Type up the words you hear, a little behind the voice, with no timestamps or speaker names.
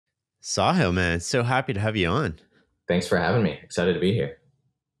Sahil, man, so happy to have you on. Thanks for having me. Excited to be here.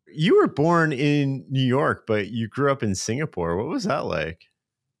 You were born in New York, but you grew up in Singapore. What was that like?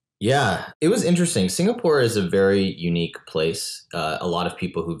 Yeah, it was interesting. Singapore is a very unique place. A lot of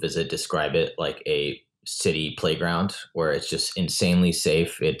people who visit describe it like a city playground where it's just insanely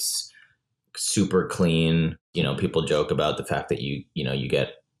safe. It's super clean. People joke about the fact that you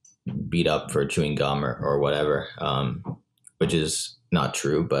get beat up for chewing gum or whatever, which is not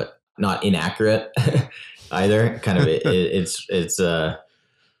true, but not inaccurate either. Kind of, it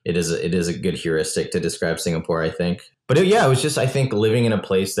is a good heuristic to describe Singapore, I think. But yeah, it was just, I think, living in a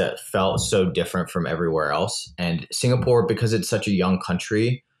place that felt so different from everywhere else. And Singapore, because it's such a young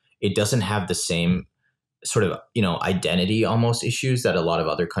country, it doesn't have the same sort of, identity almost issues that a lot of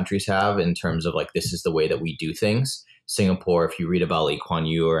other countries have in terms of like, this is the way that we do things. Singapore, if you read about Lee Kuan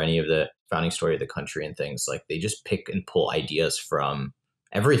Yew or any of the founding story of the country and things, like they just pick and pull ideas from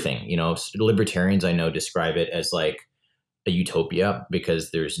everything. Libertarians I know describe it as like a utopia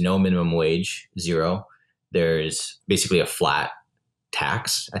because there's no minimum wage, zero. There's basically a flat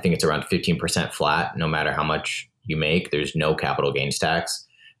tax. I think it's around 15% flat, no matter how much you make. There's no capital gains tax.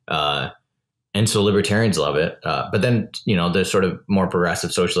 And so libertarians love it. But then, the sort of more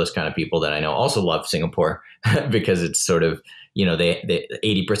progressive socialist kind of people that I know also love Singapore because it's sort of, they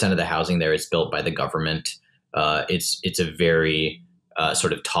 80% of the housing there is built by the government. It's a very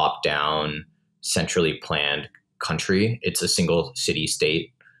sort of top down, centrally planned country. It's a single city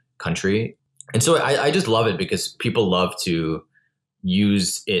state country. And so I just love it because people love to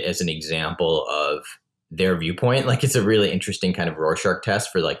use it as an example of their viewpoint. Like it's a really interesting kind of Rorschach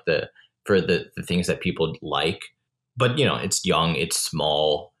test for like the things that people like. But, it's young, it's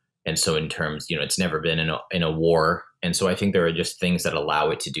small. And so in terms, it's never been in a war. And so I think there are just things that allow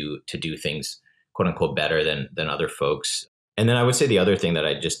it to do things, quote unquote, better than other folks. And then I would say the other thing that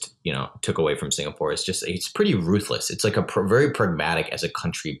I just, took away from Singapore is just it's pretty ruthless. It's like very pragmatic as a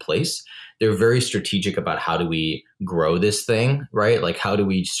country place. They're very strategic about how do we grow this thing, right? Like how do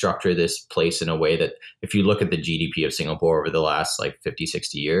we structure this place in a way that if you look at the GDP of Singapore over the last like 50,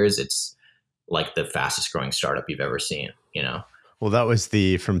 60 years, it's like the fastest growing startup you've ever seen, Well, that was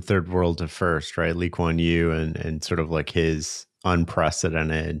the from third world to first, right? Lee Kuan Yew and sort of like his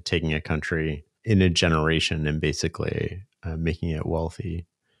unprecedented taking a country in a generation and basically making it wealthy.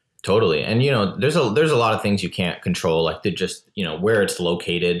 Totally. And, there's a lot of things you can't control, like where it's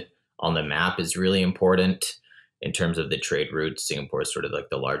located on the map is really important in terms of the trade routes. Singapore is sort of like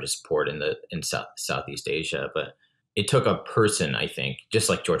the largest port in Southeast Asia, but it took a person, I think, just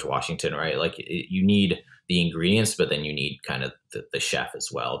like George Washington, right? Like you need the ingredients, but then you need kind of the chef as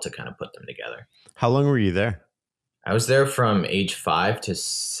well to kind of put them together. How long were you there? I was there from age 5 to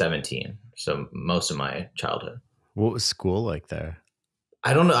 17. So most of my childhood. What was school like there?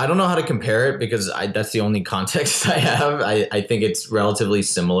 I don't know how to compare it because that's the only context I have. I think it's relatively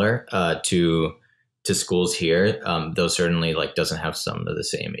similar to schools here, though certainly like doesn't have some of the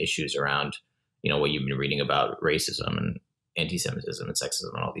same issues around, what you've been reading about racism and anti-Semitism and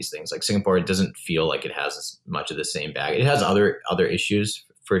sexism and all these things. Like Singapore, it doesn't feel like it has as much of the same bag. It has other issues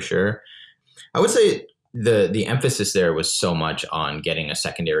for sure. I would say the emphasis there was so much on getting a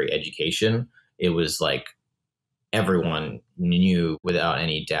secondary education. It was like everyone knew without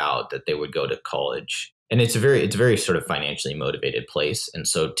any doubt that they would go to college. And it's a very sort of financially motivated place. And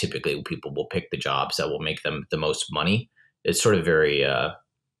so typically people will pick the jobs that will make them the most money. It's sort of very,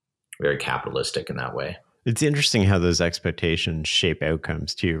 very capitalistic in that way. It's interesting how those expectations shape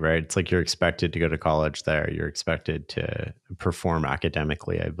outcomes too, right? It's like you're expected to go to college there. You're expected to perform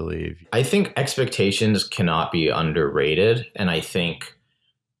academically, I believe. I think expectations cannot be underrated. And I think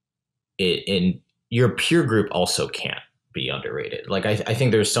in your peer group also can't be underrated. Like I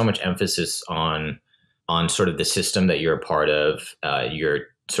think there's so much emphasis on sort of the system that you're a part of, your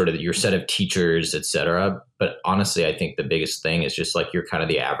set of teachers, et cetera. But honestly, I think the biggest thing is just like you're kind of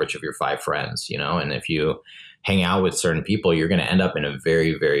the average of your 5 friends, and if you hang out with certain people, you're going to end up in a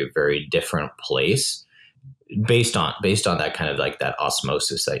very, very, very different place based on that kind of like that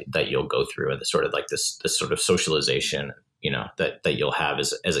osmosis that you'll go through and the sort of like this sort of socialization, that you'll have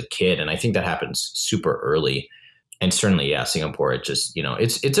as a kid. And I think that happens super early. And certainly, yeah, Singapore, it just,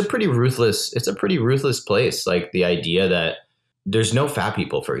 it's a pretty ruthless place. Like the idea that there's no fat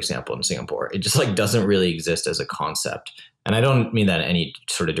people, for example, in Singapore, it just like doesn't really exist as a concept. And I don't mean that in any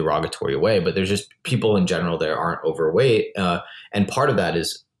sort of derogatory way, but there's just people in general that aren't overweight. And part of that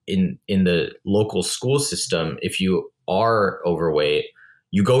is in the local school system. If you are overweight,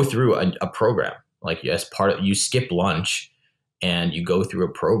 you go through a program, like as part of, you skip lunch and you go through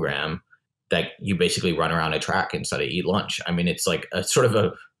a program that you basically run around a track instead of eat lunch. I mean, it's like a sort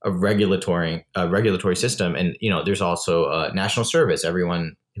of regulatory system. And, there's also national service.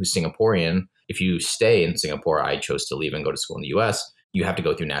 Everyone who's Singaporean, if you stay in Singapore, I chose to leave and go to school in the US, you have to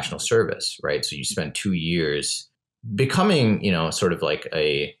go through national service, right? So you spend 2 years becoming, sort of like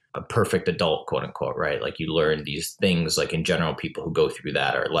a perfect adult, quote unquote, right? Like you learn these things, like in general, people who go through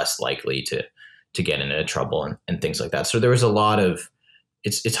that are less likely to get into trouble and things like that. So there was a lot of,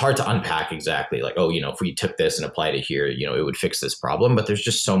 it's hard to unpack exactly like, oh, if we took this and applied it here, it would fix this problem. But there's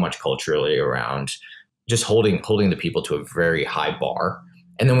just so much culturally around just holding the people to a very high bar.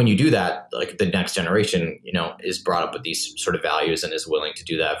 And then when you do that, like the next generation, is brought up with these sort of values and is willing to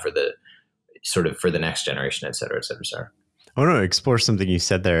do that for the next generation, et cetera, et cetera, et cetera. I want to explore something you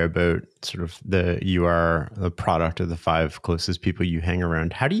said there about sort of you are the product of the 5 closest people you hang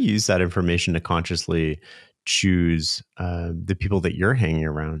around. How do you use that information to consciously choose the people that you're hanging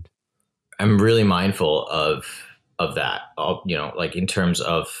around? I'm really mindful of that. Like in terms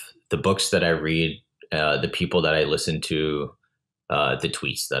of the books that I read, the people that I listen to, the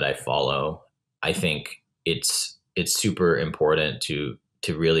tweets that I follow. I think it's super important to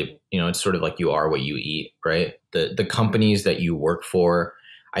really, it's sort of like you are what you eat, right? The companies that you work for.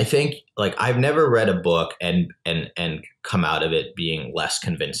 I think like I've never read a book and come out of it being less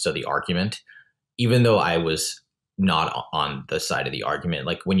convinced of the argument, even though I was not on the side of the argument.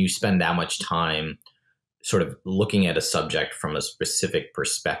 Like when you spend that much time sort of looking at a subject from a specific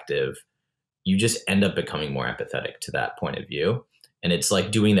perspective, you just end up becoming more empathetic to that point of view. And it's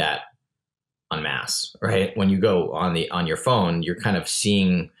like doing that en masse, right? When you go on your phone, you're kind of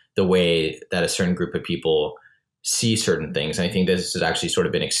seeing the way that a certain group of people see certain things. And I think this has actually sort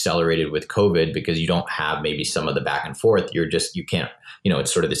of been accelerated with COVID because you don't have maybe some of the back and forth. You can't,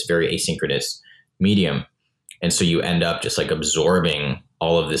 it's sort of this very asynchronous medium. And so you end up just like absorbing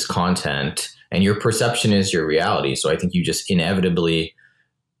all of this content and your perception is your reality. So I think you just inevitably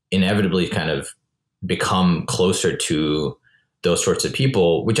kind of become closer to those sorts of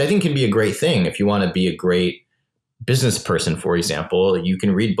people, which I think can be a great thing. If you want to be a great business person, for example, you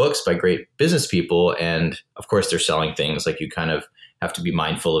can read books by great business people. And of course, they're selling things. Like you kind of have to be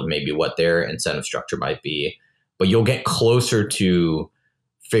mindful of maybe what their incentive structure might be. But you'll get closer to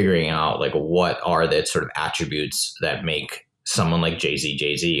figuring out like what are the sort of attributes that make someone like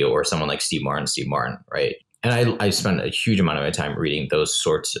Jay-Z, or someone like Steve Martin, right? And I spend a huge amount of my time reading those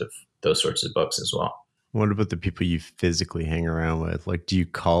sorts of books as well. What about the people you physically hang around with? Like, do you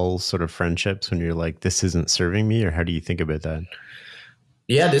call sort of friendships when you're like, this isn't serving me? Or how do you think about that?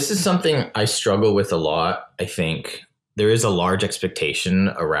 Yeah, this is something I struggle with a lot. I think there is a large expectation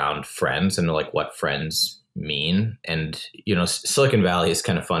around friends and like what friends mean. And, Silicon Valley is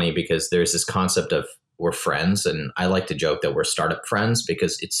kind of funny because there's this concept of we're friends. And I like to joke that we're startup friends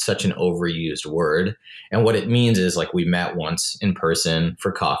because it's such an overused word. And what it means is like we met once in person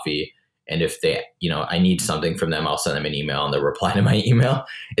for coffee. And if they, I need something from them, I'll send them an email and they'll reply to my email.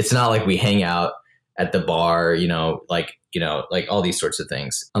 It's not like we hang out at the bar, like all these sorts of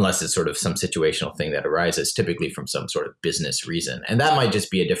things, unless it's sort of some situational thing that arises typically from some sort of business reason. And that might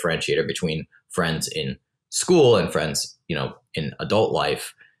just be a differentiator between friends in school and friends, in adult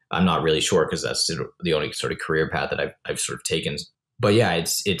life. I'm not really sure because that's the only sort of career path that I've sort of taken. But yeah,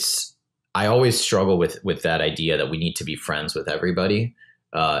 it's I always struggle with that idea that we need to be friends with everybody.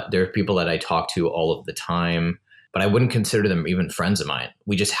 There are people that I talk to all of the time, but I wouldn't consider them even friends of mine.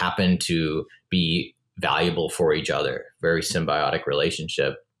 We just happen to be valuable for each other, very symbiotic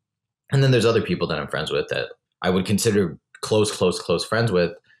relationship. And then there's other people that I'm friends with that I would consider close friends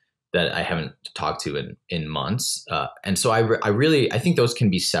with that I haven't talked to in months. And so I think those can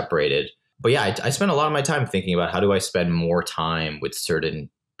be separated. But yeah, I spend a lot of my time thinking about how do I spend more time with certain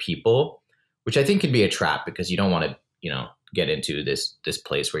people, which I think can be a trap because you don't want to, get into this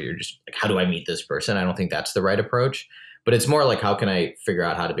place where you're just like, how do I meet this person? I don't think that's the right approach, but it's more like, how can I figure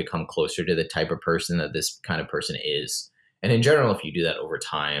out how to become closer to the type of person that this kind of person is? And in general, if you do that over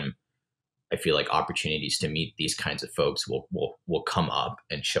time, I feel like opportunities to meet these kinds of folks will come up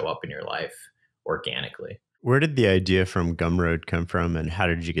and show up in your life organically. Where did the idea from Gumroad come from and how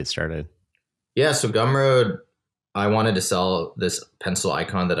did you get started? Yeah, so Gumroad, I wanted to sell this pencil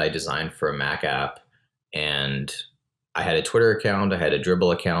icon that I designed for a Mac app. And I had a Twitter account, I had a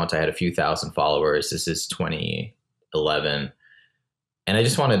Dribble account, I had a few thousand followers. This is 2011. And I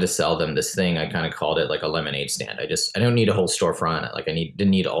just wanted to sell them this thing. I kind of called it like a lemonade stand. I don't need a whole storefront. Like didn't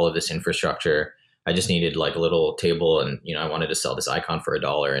need all of this infrastructure. I just needed like a little table and, I wanted to sell this icon for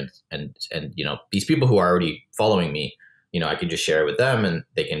 $1 and, these people who are already following me, I could just share it with them and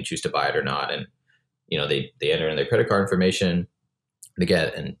they can choose to buy it or not. And, they enter in their credit card information. They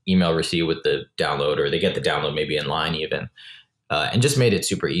get an email receipt with the download, or they get the download maybe in line even. and just made it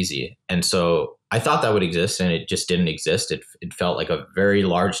super easy. And so I thought that would exist, and it just didn't exist. It felt like a very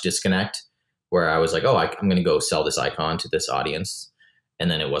large disconnect where I was like, oh, I'm going to go sell this icon to this audience.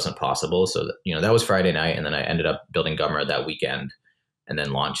 And then it wasn't possible. So, that was Friday night. And then I ended up building Gumroad that weekend and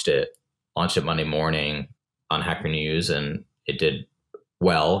then launched it Monday morning on Hacker News. And it did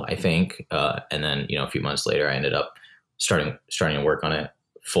well, I think. And then, a few months later, I ended up starting to work on it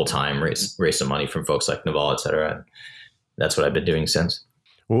full time, raise some money from folks like Naval, et cetera. And that's what I've been doing since.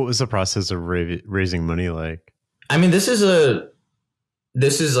 What was the process of raising money like? I mean, this is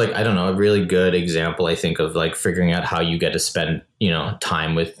like, I don't know, a really good example, I think, of like figuring out how you get to spend,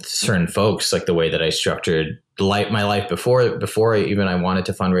 time with certain folks, like the way that I structured my life before I wanted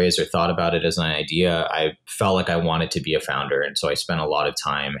to fundraise or thought about it as an idea. I felt like I wanted to be a founder. And so I spent a lot of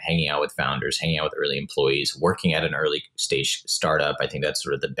time hanging out with founders, hanging out with early employees, working at an early stage startup. I think that's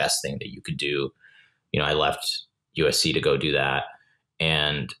sort of the best thing that you could do. I left USC to go do that.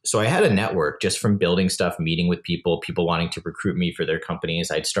 And so I had a network just from building stuff, meeting with people wanting to recruit me for their companies.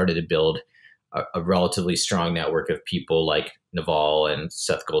 I'd started to build a relatively strong network of people like Naval and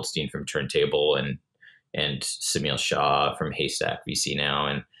Seth Goldstein from Turntable and Samil Shah from Haystack VC now.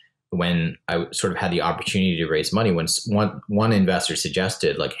 And when I sort of had the opportunity to raise money, when one investor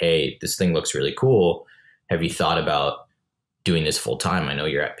suggested like, hey, this thing looks really cool. Have you thought about doing this full time? I know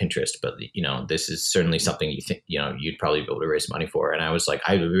you're at Pinterest, but this is certainly something you think, you'd probably be able to raise money for. And I was like,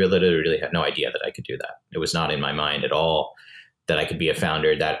 I really had no idea that I could do that. It was not in my mind at all that I could be a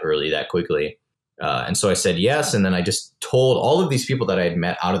founder that early, that quickly. And so I said yes. And then I just told all of these people that I had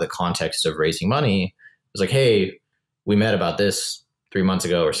met out of the context of raising money. I was like, hey, we met about this 3 months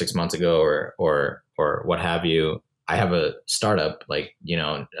ago or 6 months ago or what have you. I have a startup, like,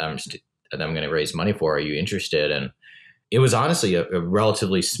 that I'm going to raise money for. Are you interested? And it was honestly a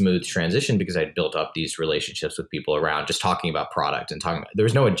relatively smooth transition because I'd built up these relationships with people around just talking about product and there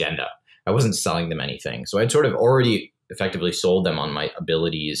was no agenda. I wasn't selling them anything. So I'd sort of already effectively sold them on my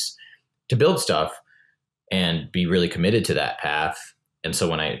abilities to build stuff and be really committed to that path. And so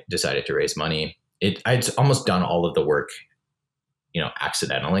when I decided to raise money, I'd almost done all of the work,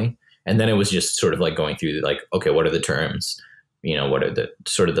 accidentally. And then it was just sort of like going through like, okay, what are the terms? What are the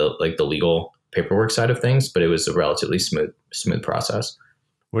sort of the legal paperwork side of things, but it was a relatively smooth process.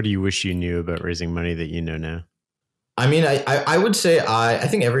 What do you wish you knew about raising money that you know now? I mean, I would say I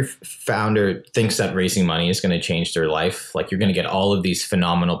think every founder thinks that raising money is going to change their life. Like you're going to get all of these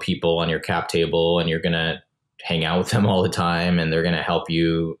phenomenal people on your cap table and you're going to hang out with them all the time and they're going to help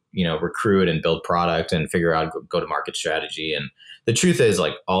you, recruit and build product and figure out go-to-market strategy. And the truth is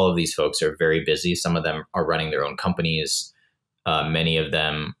like all of these folks are very busy. Some of them are running their own companies. Many of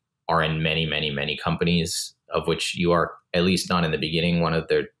them are in many, many, many companies, of which you are, at least not in the beginning, one of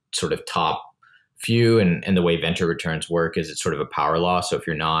their sort of top few. And the way venture returns work is it's sort of a power law. So if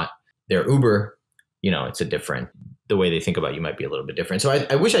you're not their Uber, it's the way they think about you might be a little bit different. So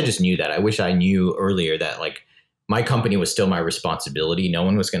I wish I just knew that. I wish I knew earlier that like my company was still my responsibility. No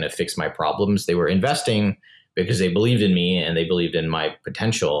one was going to fix my problems. They were investing because they believed in me and they believed in my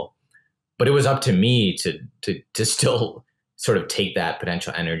potential. But it was up to me to still sort of take that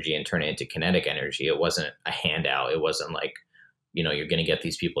potential energy and turn it into kinetic energy. It wasn't a handout. It wasn't like, you're going to get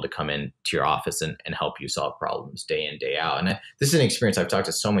these people to come in to your office and help you solve problems day in, day out. And this is an experience I've talked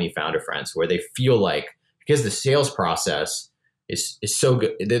to so many founder friends where they feel like because the sales process is so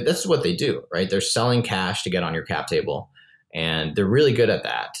good, that's what they do, right? They're selling cash to get on your cap table and they're really good at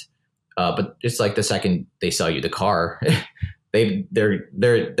that. But it's like the second they sell you the car, they've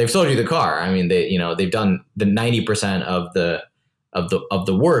sold you the car. I mean, they've done the 90% of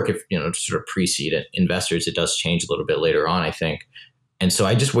the work. If to sort of pre-seed investors, it does change a little bit later on, I think. And so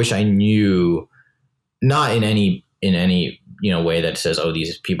I just wish I knew, not in any way that says, oh,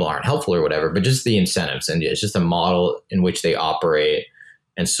 these people aren't helpful or whatever, but just the incentives and it's just the model in which they operate.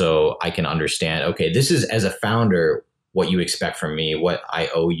 And so I can understand, okay, this is as a founder what you expect from me, what I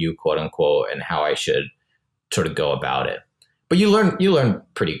owe you, quote unquote, and how I should sort of go about it. But you learn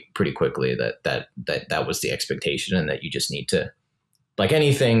pretty quickly that was the expectation and that you just need to, like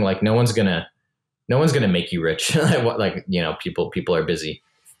anything, like no one's gonna make you rich. Like, people are busy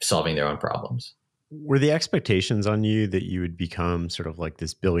solving their own problems. Were the expectations on you that you would become sort of like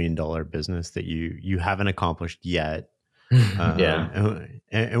this $1 billion business that you haven't accomplished yet? Yeah.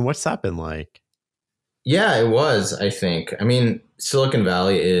 And what's that been like? Yeah, it was, I think. I mean, Silicon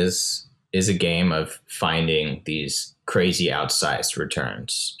Valley is a game of finding these crazy outsized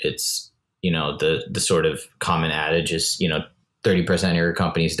returns. It's, the sort of common adage is, 30% of your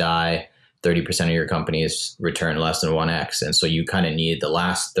companies die, 30% of your companies return less than 1x. And so you kind of need the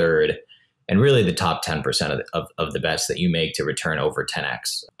last third. and really the top 10% of the bets that you make to return over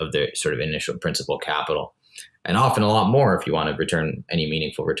 10x of the sort of initial principal capital. And often a lot more if you want to return any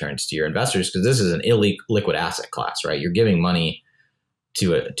meaningful returns to your investors, because this is an illiquid asset class, right? You're giving money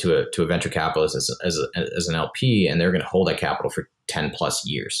to a venture capitalist as an LP, and they're going to hold that capital for 10 plus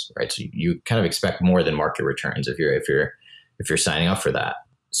years, right? So you kind of expect more than market returns if you're signing up for that.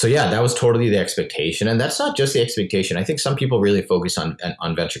 So yeah, that was totally the expectation, and that's not just the expectation. I think some people really focus on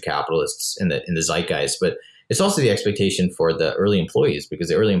venture capitalists in the zeitgeist, but it's also the expectation for the early employees, because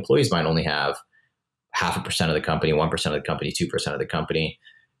the early employees might only have 0.5% of the company, 1% of the company, 2% of the company.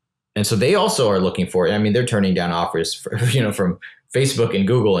 And so they also are looking for, I mean, they're turning down offers for, from Facebook and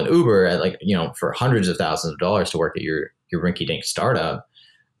Google and Uber at for hundreds of thousands of dollars to work at your rinky dink startup.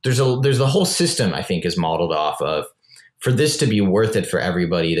 There's the whole system, I think, is modeled off of, for this to be worth it for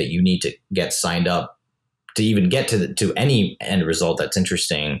everybody, that you need to get signed up to even get to any end result that's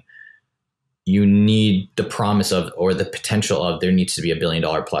interesting. You need the promise of, or the potential of, there needs to be $1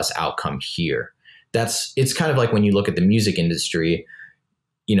 billion plus outcome here. It's kind of like when you look at the music industry,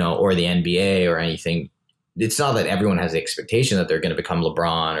 or the NBA or anything. It's not that everyone has the expectation that they're going to become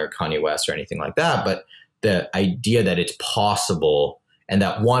LeBron or Kanye West or anything like that, but the idea that it's possible and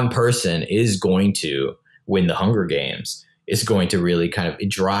that one person is going to win the Hunger Games is going to really it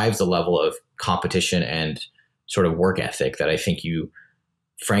drives the level of competition and sort of work ethic that I think you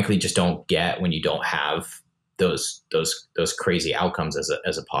frankly just don't get when you don't have those crazy outcomes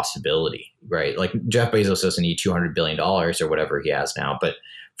as a possibility, right? Like Jeff Bezos doesn't need $200 billion or whatever he has now, but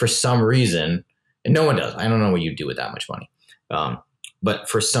for some reason, and no one does. I don't know what you do with that much money. But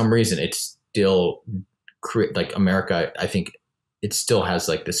for some reason, it's still like America, I think it still has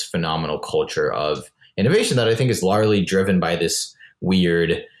like this phenomenal culture of innovation that I think is largely driven by this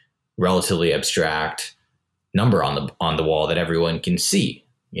weird, relatively abstract number on the wall that everyone can see,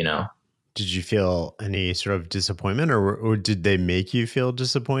 Did you feel any sort of disappointment, or did they make you feel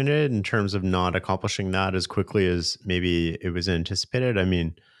disappointed in terms of not accomplishing that as quickly as maybe it was anticipated? I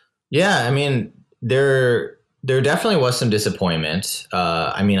mean, yeah, there definitely was some disappointment.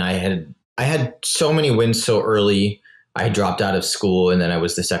 I had so many wins so early. I dropped out of school, and then I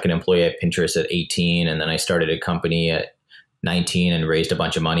was the second employee at Pinterest at 18, and then I started a company at 19 and raised a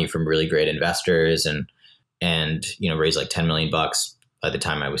bunch of money from really great investors, and raised like $10 million by the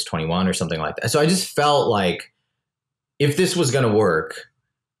time I was 21 or something like that. So I just felt like if this was going to work,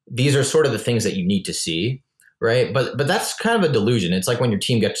 these are sort of the things that you need to see, right? But that's kind of a delusion. It's like when your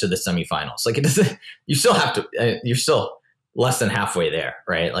team gets to the semifinals, like it doesn't, you still have to, you're still less than halfway there,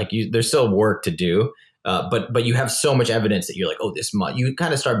 right? Like there's still work to do. But you have so much evidence that you're like, oh, you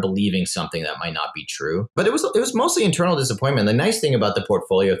kind of start believing something that might not be true. But it was mostly internal disappointment. The nice thing about the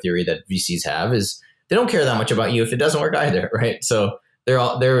portfolio theory that VCs have is they don't care that much about you if it doesn't work either, right? So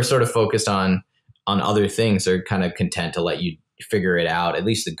they're sort of focused on other things. They're kind of content to let you figure it out. At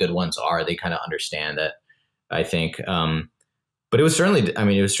least the good ones are. They kind of understand that, I think. But it was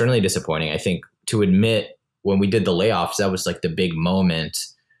certainly disappointing. I think, to admit, when we did the layoffs, that was like the big moment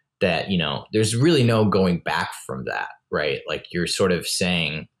that, there's really no going back from that, right? Like you're sort of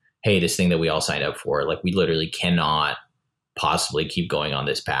saying, hey, this thing that we all signed up for, like we literally cannot possibly keep going on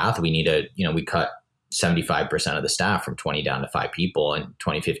this path. We need to, we cut 75% of the staff from 20 down to 5 people in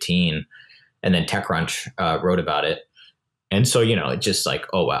 2015. And then TechCrunch wrote about it. And so, it's just like,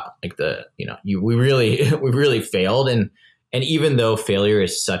 oh, wow, like we really failed. And even though failure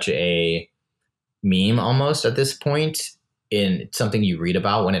is such a meme almost at this point, in something you read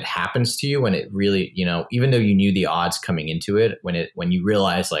about, when it happens to you, when it really, even though you knew the odds coming into it, when you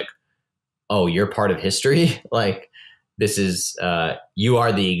realize like, oh, you're part of history, like this is, you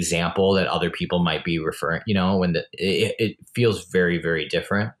are the example that other people might be referring, when it feels very, very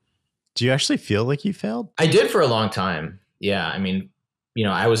different. Do you actually feel like you failed? I did for a long time. Yeah.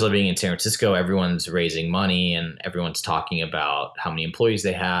 I was living in San Francisco. Everyone's raising money and everyone's talking about how many employees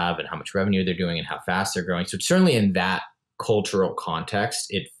they have and how much revenue they're doing and how fast they're growing. So certainly in that cultural context,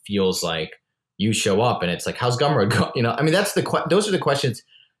 it feels like you show up and it's like, how's Gumroad going? Those are the questions.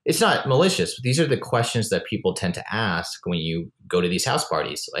 It's not malicious, but these are the questions that people tend to ask when you go to these house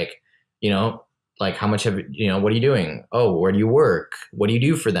parties. Like, like how much what are you doing? Oh, where do you work? What do you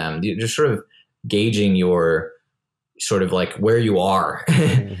do for them? You're just sort of gauging your sort of like where you are.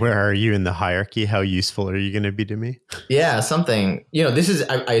 Where are you in the hierarchy? How useful are you going to be to me? Yeah, something, this is,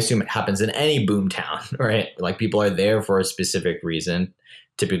 I assume it happens in any boom town, right? Like people are there for a specific reason,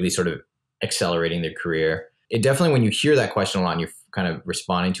 typically sort of accelerating their career. It definitely, when you hear that question a lot and you're kind of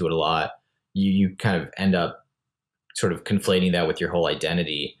responding to it a lot, you kind of end up sort of conflating that with your whole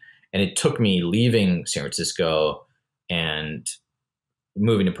identity. And it took me leaving San Francisco and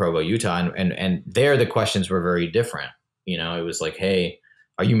moving to Provo, Utah, and there the questions were very different. It was like, hey,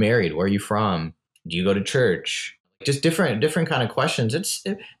 are you married? Where are you from? Do you go to church? Just different kind of questions.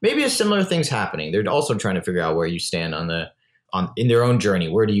 Maybe a similar things happening. They're also trying to figure out where you stand in their own journey.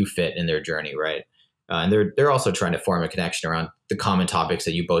 Where do you fit in their journey, right? And they're also trying to form a connection around the common topics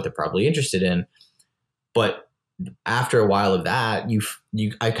that you both are probably interested in. But after a while of that,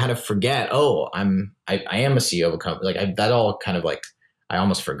 I kind of forget. Oh, I am a CEO of a company. Like that all kind of like I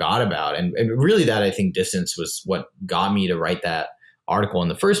almost forgot about. And really, that I think distance was what got me to write that article in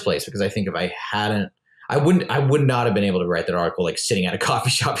the first place. Because I think if I hadn't, I would not have been able to write that article like sitting at a coffee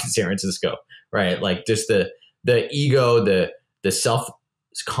shop in San Francisco, right? Like just the ego, the self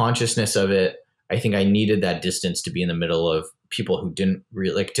consciousness of it. I think I needed that distance to be in the middle of people who didn't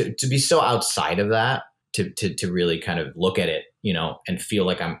really like to be so outside of that to really kind of look at it, and feel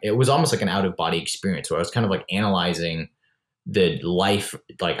like it was almost like an out of body experience where I was kind of like analyzing the life,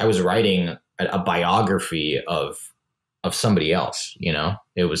 like I was writing a biography of somebody else,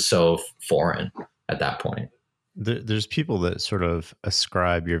 it was so foreign at that point. There's people that sort of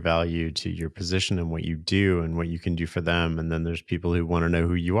ascribe your value to your position and what you do and what you can do for them. And then there's people who want to know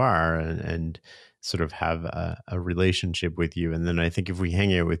who you are and sort of have a relationship with you. And then I think if we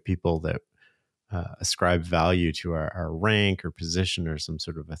hang out with people that ascribe value to our rank or position or some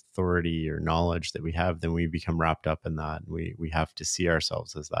sort of authority or knowledge that we have, then we become wrapped up in that. And we have to see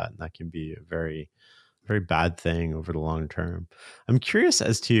ourselves as that. And that can be a very, very bad thing over the long term. I'm curious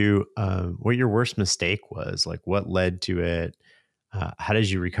as to what your worst mistake was. Like what led to it? How did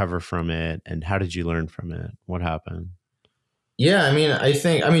you recover from it? And how did you learn from it? What happened? Yeah, I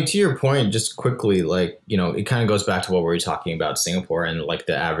mean, to your point, just quickly, like, it kind of goes back to what we were talking about Singapore and like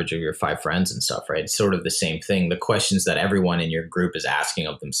the average of your 5 friends and stuff, right? It's sort of the same thing. The questions that everyone in your group is asking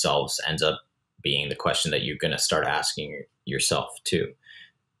of themselves ends up being the question that you're going to start asking yourself too.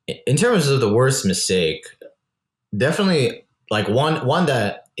 In terms of the worst mistake, definitely like one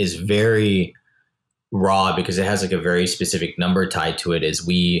that is very raw because it has like a very specific number tied to it is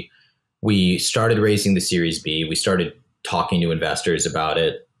we started raising the Series B. We started talking to investors about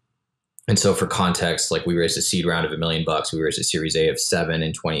it. And so for context, like we raised a seed round of $1 million. We raised a Series A of 7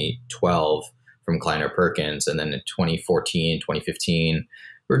 in 2012 from Kleiner Perkins. And then in 2014, 2015,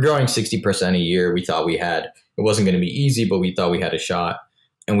 we're growing 60% a year. We thought it wasn't going to be easy, but we thought we had a shot.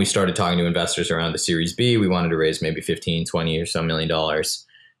 And we started talking to investors around the Series B. We wanted to raise maybe 15, 20 or so $1 million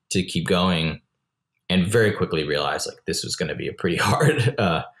to keep going. And very quickly realized like this was going to be a pretty hard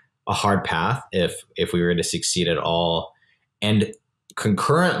path if we were going to succeed at all. And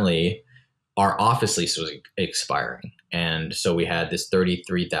concurrently, our office lease was expiring. And so we had this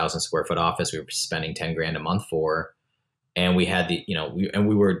 33,000 square foot office we were spending 10 grand a month for. And we had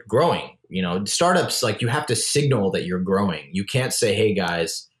we were growing, startups, like you have to signal that you're growing. You can't say, hey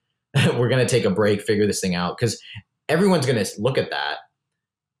guys, we're going to take a break, figure this thing out. Because everyone's going to look at that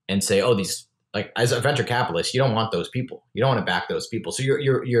and say, oh, these, like as a venture capitalist, you don't want those people. You don't want to back those people. So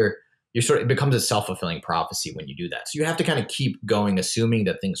you're sort of, it becomes a self-fulfilling prophecy when you do that. So you have to kind of keep going, assuming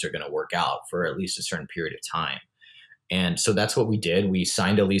that things are going to work out for at least a certain period of time. And so that's what we did. We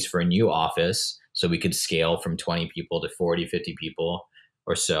signed a lease for a new office so we could scale from 20 people to 40, 50 people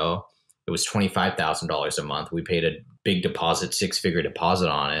or so. It was $25,000 a month. We paid a big deposit, 6-figure deposit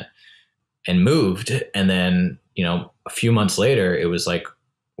on it and moved. And then, a few months later, it was like,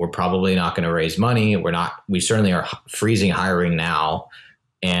 we're probably not going to raise money. We certainly are freezing hiring now.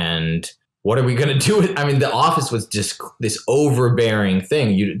 And what are we going to do? I mean, the office was just this overbearing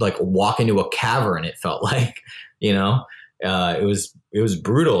thing. You'd like walk into a cavern. It felt like, it was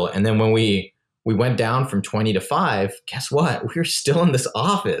brutal. And then when we went down from 20 to 5, guess what? We were still in this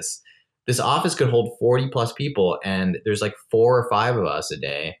office. This office could hold 40 plus people. And there's like 4 or 5 of us a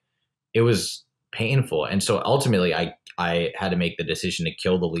day. It was painful. And so ultimately I had to make the decision to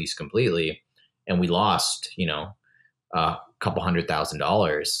kill the lease completely. And we lost, a couple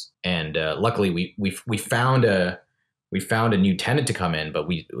 $100,000. And luckily we found a new tenant to come in, but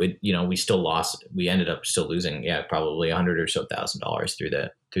we still lost. We ended up still losing, probably $100,000 or so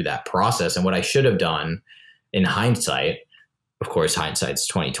through that process. And what I should have done in hindsight, of course, hindsight's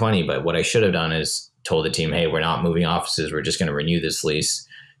 2020, but what I should have done is told the team, hey, we're not moving offices. We're just going to renew this lease.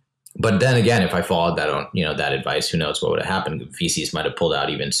 But then again, if I followed that advice, who knows what would have happened? VCs might have pulled out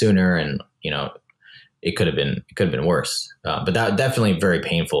even sooner, and it could have been worse. But that definitely very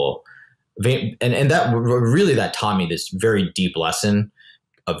painful, and that taught me this very deep lesson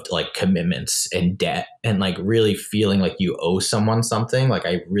of like commitments and debt, and like really feeling like you owe someone something. Like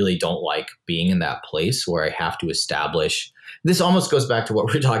I really don't like being in that place where I have to establish. This almost goes back to what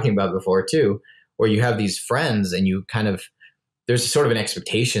we were talking about before too, where you have these friends and you kind of. there's sort of an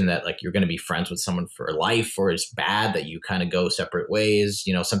expectation that like you're going to be friends with someone for life, or it's bad that you kind of go separate ways.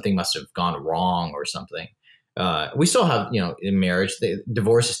 Something must have gone wrong or something. We still have, in marriage, the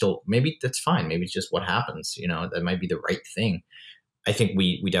divorce is still, maybe that's fine. Maybe it's just what happens, that might be the right thing. I think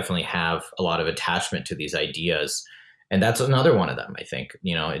we definitely have a lot of attachment to these ideas. And that's another one of them. I think,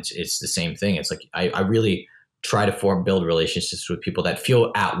 it's the same thing. It's like, I really try to build relationships with people that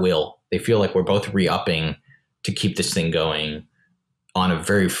feel at will. They feel like we're both re-upping to keep this thing going on a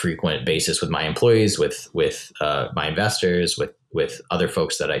very frequent basis with my employees, with my investors, with other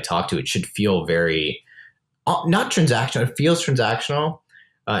folks that I talk to. It should feel very, not transactional. It feels transactional.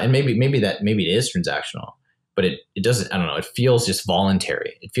 And maybe it is transactional, but it doesn't, I don't know. It feels just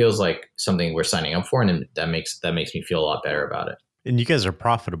voluntary. It feels like something we're signing up for. And that makes me feel a lot better about it. And you guys are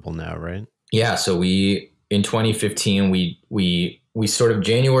profitable now, right? Yeah. So in 2015, we sort of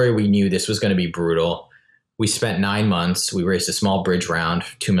January, we knew this was going to be brutal. We spent 9 months. We raised a small bridge round,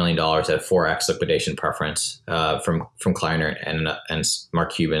 $2 million at a 4x liquidation preference from Kleiner and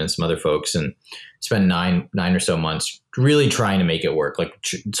Mark Cuban and some other folks, and spent nine or so months really trying to make it work, like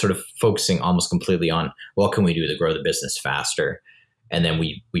sort of focusing almost completely on what can we do to grow the business faster. And then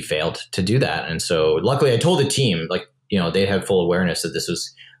we failed to do that. And so luckily I told the team, like, they had full awareness that this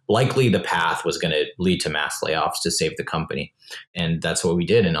was likely the path was going to lead to mass layoffs to save the company. And that's what we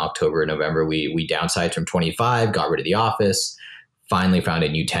did in October and November. We downsized from 25, got rid of the office, finally found a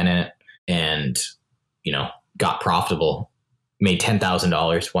new tenant, and, got profitable, made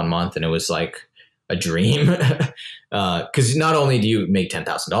 $10,000 one month. And it was like a dream. Because not only do you make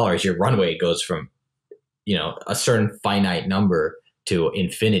 $10,000, your runway goes from, a certain finite number to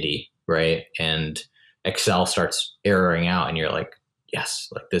infinity, right? And Excel starts erroring out and you're like, yes,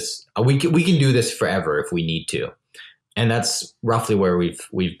 like this, we can do this forever if we need to. And that's roughly where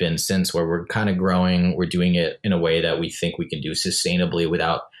we've been since, where we're kind of growing. We're doing it in a way that we think we can do sustainably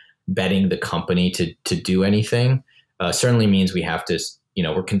without betting the company to do anything. Certainly means we have to,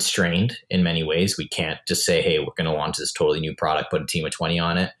 we're constrained in many ways. We can't just say, hey, we're going to launch this totally new product, put a team of 20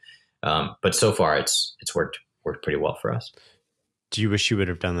 on it. But so far it's worked pretty well for us. Do you wish you would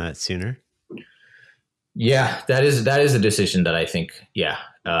have done that sooner? Yeah, that is a decision that I think,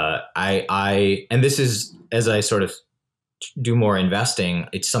 and this is, as I sort of do more investing,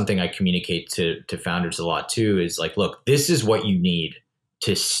 it's something I communicate to founders a lot too, is like, look, this is what you need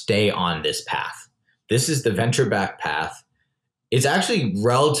to stay on this path. This is the venture-backed path. It's actually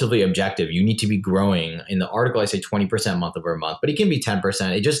relatively objective. You need to be growing. In the article, I say 20% month over month, but it can be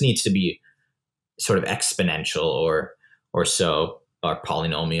 10%. It just needs to be sort of exponential or so, or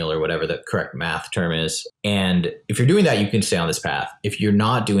polynomial, or whatever the correct math term is. And if you're doing that, you can stay on this path. If you're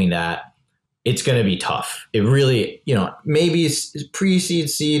not doing that, it's going to be tough. It really, maybe pre-seed,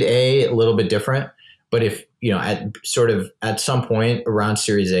 seed A, a little bit different. But if, at some point around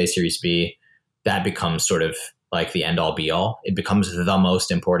Series A, Series B, that becomes sort of like the end all be all. It becomes the most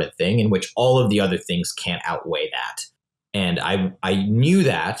important thing, in which all of the other things can't outweigh that. And I knew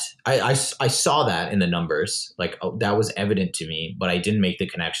that. I saw that in the numbers. Like, that was evident to me, but I didn't make the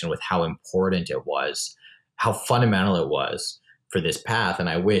connection with how important it was, how fundamental it was for this path. And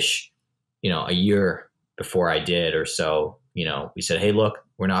I wish, a year before I did or so, we said, hey, look,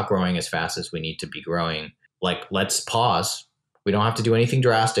 we're not growing as fast as we need to be growing. Like, let's pause. We don't have to do anything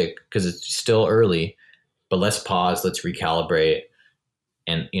drastic because it's still early, but let's pause, let's recalibrate,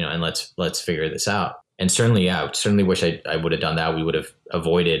 and, and let's figure this out. And certainly, certainly wish I would have done that. We would have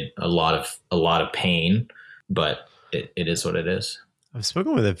avoided a lot of pain, but it is what it is. I've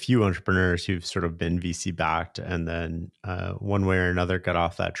spoken with a few entrepreneurs who've sort of been VC backed, and then one way or another got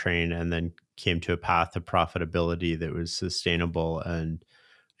off that train and then came to a path of profitability that was sustainable. And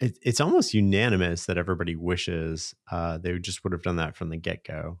it's almost unanimous that everybody wishes they just would have done that from the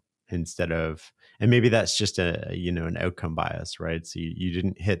get-go instead of, and maybe that's just an outcome bias, right? So you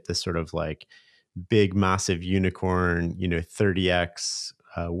didn't hit the sort of like big, massive unicorn, 30x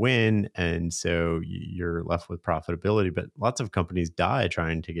win. And so you're left with profitability, but lots of companies die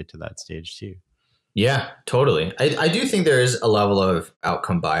trying to get to that stage too. Yeah, totally. I do think there is a level of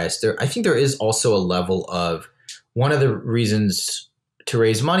outcome bias there. I think there is also a level of, one of the reasons to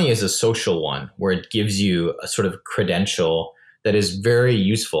raise money is a social one, where it gives you a sort of credential that is very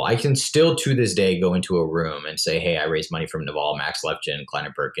useful. I can still to this day go into a room and say, hey, I raised money from Naval, Max Levchin,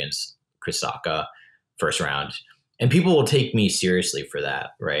 Kleiner Perkins, Chris Sacca, first round. And people will take me seriously for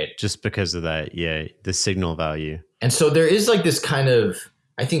that, right? Just because of that, yeah, the signal value. And so there is like this kind of,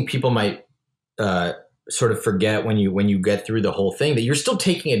 I think people might sort of forget when you get through the whole thing that you're still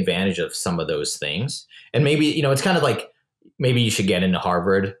taking advantage of some of those things. And maybe, it's kind of like, maybe you should get into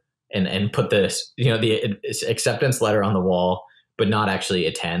Harvard and put this, the acceptance letter on the wall but not actually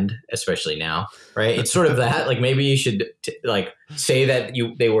attend, especially now, right? It's sort of that, like maybe you should like say that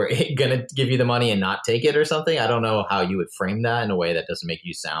they were going to give you the money and not take it or something. I don't know how you would frame that in a way that doesn't make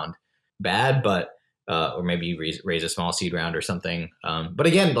you sound bad, but or maybe you raise a small seed round or something. But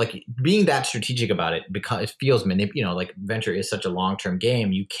again, like being that strategic about it, because it feels like venture is such a long-term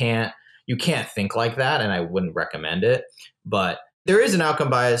game. You can't think like that, and I wouldn't recommend it. But there is an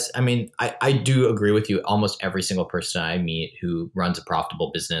outcome bias. I mean, I do agree with you. Almost every single person I meet who runs a profitable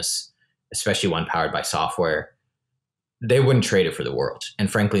business, especially one powered by software, they wouldn't trade it for the world.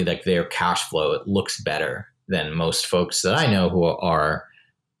 And frankly, like their cash flow, it looks better than most folks that I know who are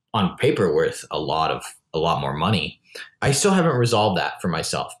on paper worth a lot more money. I still haven't resolved that for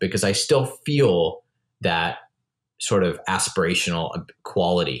myself because I still feel that sort of aspirational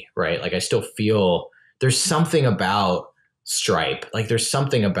quality, right? Like I still feel there's something about Stripe, like there's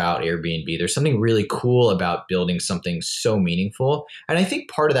something about Airbnb, there's something really cool about building something so meaningful. And I think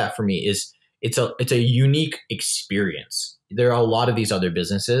part of that for me is it's a unique experience. There are a lot of these other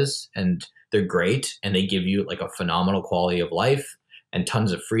businesses and they're great and they give you like a phenomenal quality of life and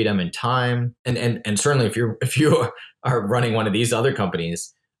tons of freedom and time. And certainly if you are running one of these other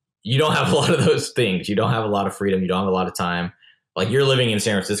companies, you don't have a lot of those things. You don't have a lot of freedom. You don't have a lot of time. Like you're living in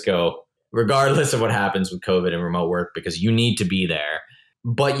San Francisco, regardless of what happens with COVID and remote work, because you need to be there.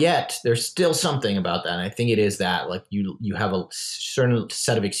 But yet there's still something about that. And I think it is that like you have a certain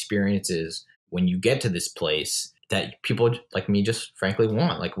set of experiences when you get to this place that people like me just frankly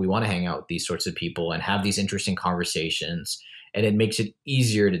want. Like we want to hang out with these sorts of people and have these interesting conversations. And it makes it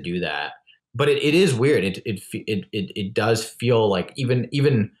easier to do that. But it is weird. It does feel like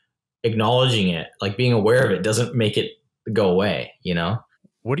even acknowledging it, like being aware of it, doesn't make it go away, you know?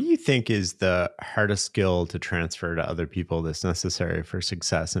 What do you think is the hardest skill to transfer to other people that's necessary for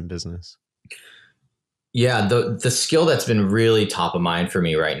success in business? Yeah, the skill that's been really top of mind for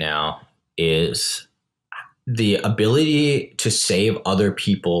me right now is the ability to save other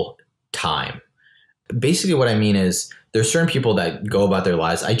people time. Basically what I mean is there's certain people that go about their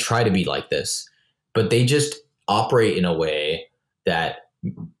lives. I try to be like this, but they just operate in a way that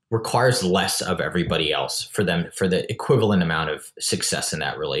requires less of everybody else for them for the equivalent amount of success in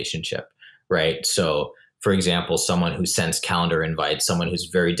that relationship, right? So for example, someone who sends calendar invites, someone who's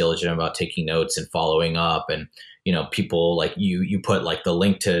very diligent about taking notes and following up, and people like you put like the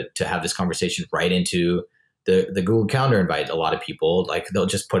link to have this conversation right into the Google Calendar invite. A lot of people like they'll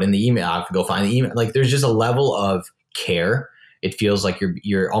just put in the email. I have to go find the email. Like there's just a level of care. It feels like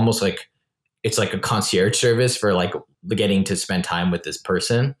you're almost like it's like a concierge service for like getting to spend time with this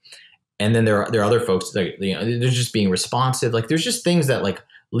person. And then there are other folks that they're just being responsive. Like there's just things that like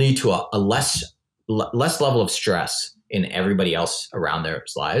lead to a less level of stress in everybody else around their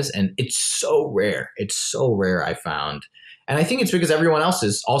lives. And it's so rare. It's so rare, I found. And I think it's because everyone else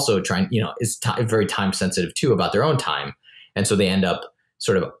is also trying, is very time sensitive too about their own time. And so they end up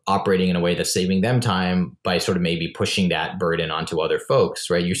sort of operating in a way that's saving them time by sort of maybe pushing that burden onto other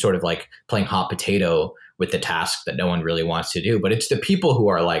folks, right? You're sort of like playing hot potato with the task that no one really wants to do. But it's the people who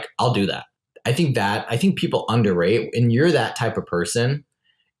are like, I'll do that. I think people underrate, and you're that type of person,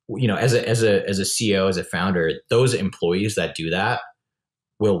 as a CEO, as a founder, those employees that do that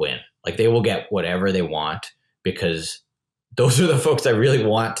will win. Like they will get whatever they want because those are the folks I really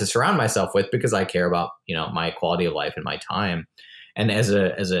want to surround myself with because I care about, my quality of life and my time. And as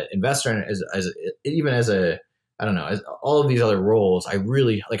an investor and as all of these other roles, I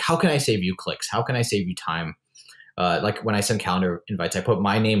really like, how can I save you clicks? How can I save you time? Like when I send calendar invites, I put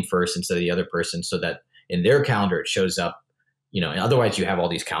my name first instead of the other person so that in their calendar, it shows up, and otherwise you have all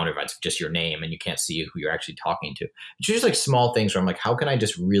these calendar invites of just your name and you can't see who you're actually talking to. It's just like small things where I'm like, how can I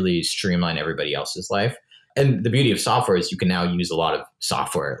just really streamline everybody else's life? And the beauty of software is you can now use a lot of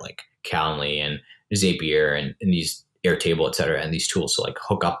software like Calendly and Zapier and these Airtable, et cetera, and these tools to like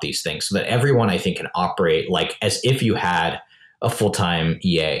hook up these things so that everyone I think can operate like as if you had a full-time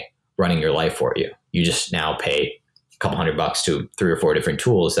EA running your life for you. You just now pay a couple $100 to 3 or 4 different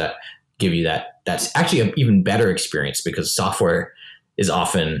tools that give you that's actually an even better experience because software is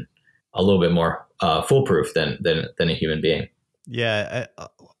often a little bit more foolproof than a human being. Yeah,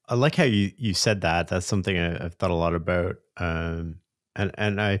 I like how you said that. That's something I've thought a lot about, and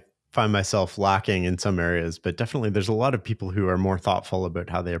I find myself lacking in some areas. But definitely, there's a lot of people who are more thoughtful about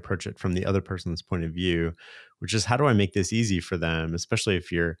how they approach it from the other person's point of view, which is how do I make this easy for them? Especially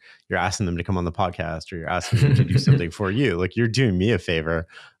if you're asking them to come on the podcast or you're asking them to do something for you. Like you're doing me a favor.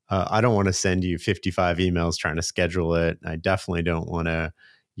 I don't want to send you 55 emails trying to schedule it. I definitely don't want to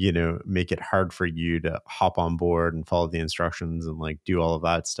make it hard for you to hop on board and follow the instructions and like do all of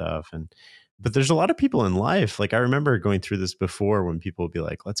that stuff. And But there's a lot of people in life. Like I remember going through this before when people would be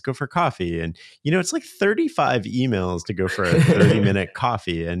like, let's go for coffee. And, it's like 35 emails to go for a 30-minute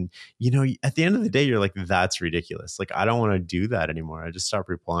coffee. And, at the end of the day, you're like, that's ridiculous. Like, I don't want to do that anymore. I just stop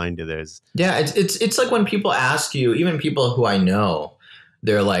replying to those. Yeah, it's like when people ask you, even people who I know,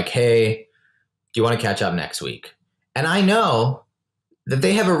 they're like, hey, do you want to catch up next week? And I know that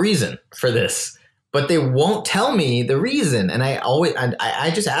they have a reason for this, but they won't tell me the reason. And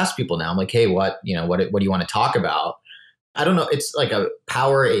I just ask people now, I'm like, hey, what do you want to talk about? I don't know. It's like a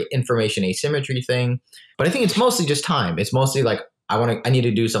power information asymmetry thing, but I think it's mostly just time. It's mostly like, I need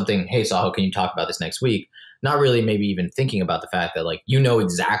to do something. Hey, Sahil, can you talk about this next week? Not really maybe even thinking about the fact that like,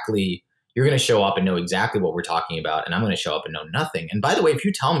 exactly, you're going to show up and know exactly what we're talking about. And I'm going to show up and know nothing. And by the way, if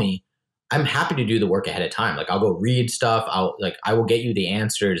you tell me, I'm happy to do the work ahead of time. Like I'll go read stuff. I will get you the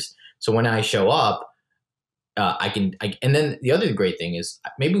answers. So when I show up, and then the other great thing is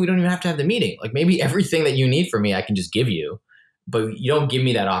maybe we don't even have to have the meeting. Like maybe everything that you need from me, I can just give you, but you don't give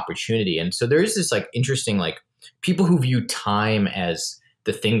me that opportunity. And so there is this like interesting, like people who view time as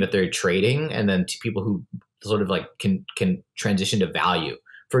the thing that they're trading. And then to people who sort of like can transition to value.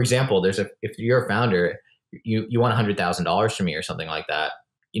 For example, if you're a founder, you want $100,000 from me or something like that.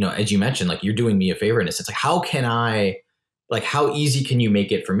 As you mentioned, like you're doing me a favor in a sense. Like how easy can you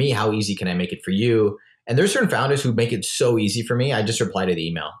make it for me? How easy can I make it for you? And there's certain founders who make it so easy for me. I just reply to the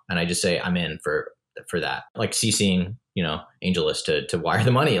email and I just say I'm in for that. Like CCing, AngelList to wire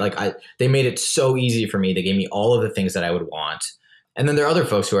the money. Like they made it so easy for me. They gave me all of the things that I would want. And then there are other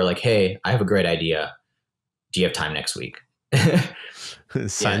folks who are like, hey, I have a great idea. Do you have time next week?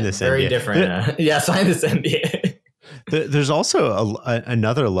 Sign this very NDA. Different. Sign this NDA. There's also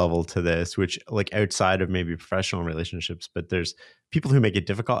another level to this, which like outside of maybe professional relationships, but there's people who make it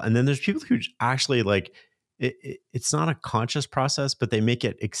difficult. And then there's people who actually like, it's not a conscious process, but they make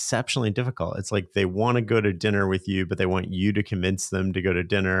it exceptionally difficult. It's like they want to go to dinner with you, but they want you to convince them to go to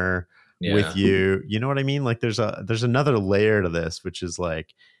dinner with you. You know what I mean? Like there's another layer to this, which is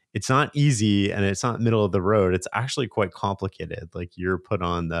like, it's not easy and it's not middle of the road. It's actually quite complicated. Like you're put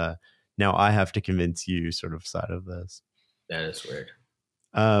on the, now I have to convince you sort of side of this. That is weird.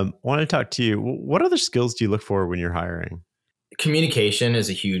 I want to talk to you. What other skills do you look for when you're hiring? Communication is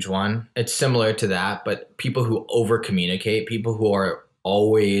a huge one. It's similar to that, but people who over communicate, people who are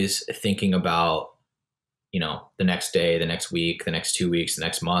always thinking about, the next day, the next week, the next 2 weeks, the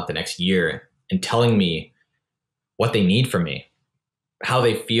next month, the next year, and telling me what they need from me, how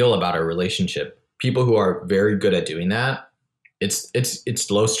they feel about our relationship. People who are very good at doing that, it's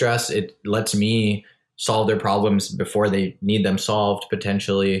low stress. It lets me solve their problems before they need them solved,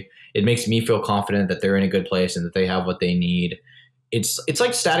 potentially. It makes me feel confident that they're in a good place and that they have what they need. It's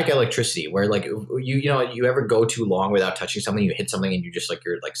like static electricity where like you ever go too long without touching something, you hit something and you just like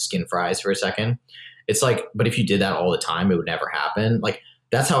your like skin fries for a second. It's like, but if you did that all the time, it would never happen. Like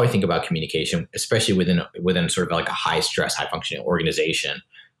that's how I think about communication, especially within sort of like a high stress, high functioning organization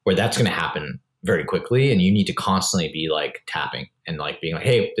where that's going to happen very quickly. And you need to constantly be like tapping and like being like,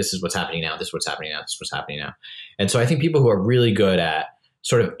 hey, this is what's happening now. This is what's happening now. This is what's happening now. And so I think people who are really good at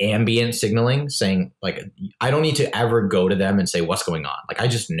sort of ambient signaling, saying like, I don't need to ever go to them and say what's going on. Like, I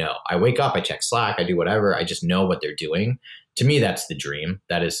just know. I wake up, I check Slack, I do whatever. I just know what they're doing. To me, that's the dream.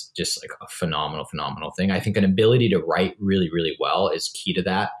 That is just like a phenomenal thing. I think an ability to write really, really well is key to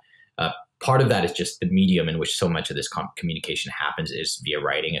that. Part of that is just the medium in which so much of this communication happens is via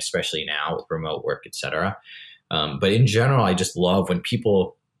writing, especially now with remote work, et cetera. But in general, I just love when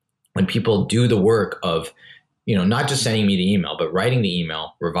people do the work of, not just sending me the email, but writing the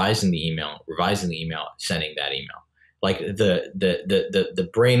email, revising the email, sending that email. Like the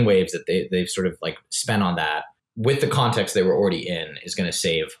brain waves that they've sort of like spent on that with the context they were already in is going to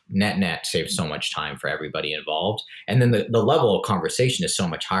save so much time for everybody involved. And then the level of conversation is so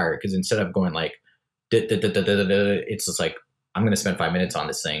much higher because instead of going like, it's just like, I'm going to spend 5 minutes on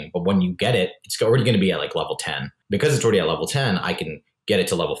this thing. But when you get it, it's already going to be at like level 10. Because it's already at level 10, I can get it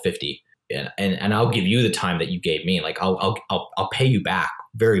to level 50. And I'll give you the time that you gave me. Like I'll pay you back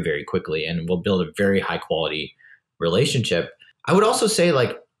very, very quickly and we'll build a very high quality relationship. I would also say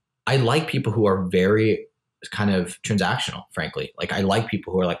like, I like people who are very kind of transactional, frankly. Like I like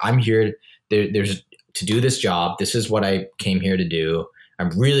people who are like, I'm here there's to do this job. This is what I came here to do.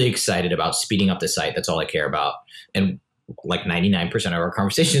 I'm really excited about speeding up the site. That's all I care about. And like 99% of our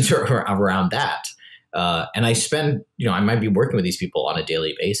conversations are around that. And I spend, I might be working with these people on a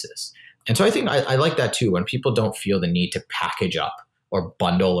daily basis. And so I think I like that too, when people don't feel the need to package up or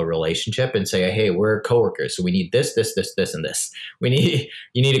bundle a relationship and say, hey, we're coworkers, so we need this, and this. You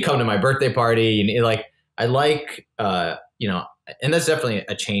need to come to my birthday party. You need, like, I like, and that's definitely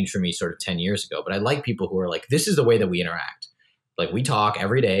a change for me sort of 10 years ago, but I like people who are like, this is the way that we interact. Like we talk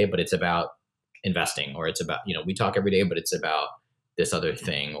every day, but it's about investing, or it's about, we talk every day, but it's about this other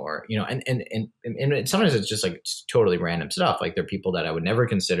thing, or, and sometimes it's just like totally random stuff. Like there are people that I would never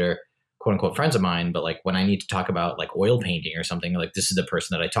consider quote unquote friends of mine, but like when I need to talk about like oil painting or something, like this is the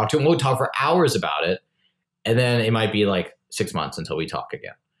person that I talk to, and we'll talk for hours about it. And then it might be like 6 months until we talk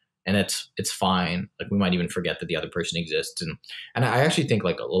again. And it's fine. Like we might even forget that the other person exists. And I actually think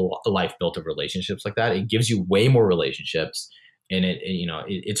like a life built of relationships like that, it gives you way more relationships. And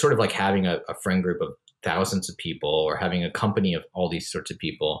it's sort of like having a friend group of thousands of people, or having a company of all these sorts of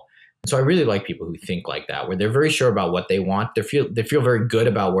people. And so I really like people who think like that, where they're very sure about what they want. They feel very good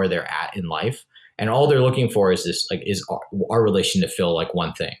about where they're at in life. And all they're looking for is this, like, is our relation to fill like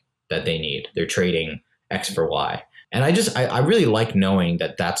one thing that they need. They're trading X for Y. And I really like knowing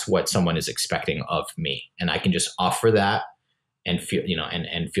that that's what someone is expecting of me. And I can just offer that and feel,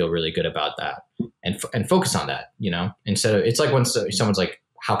 and feel really good about that, and focus on that, instead of, it's like when someone's like,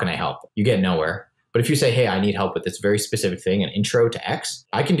 how can I help? You get nowhere. But if you say, hey, I need help with this very specific thing, an intro to X,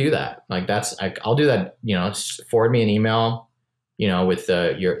 I can do that. Like I'll do that, just forward me an email, with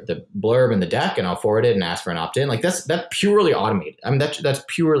the blurb and the deck, and I'll forward it and ask for an opt-in. Like that's purely automated. I mean, that's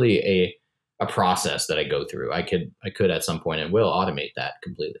purely a process that I go through. I could at some point, and will automate that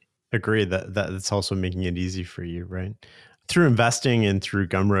completely. Agree that's also making it easy for you, right? Through investing and through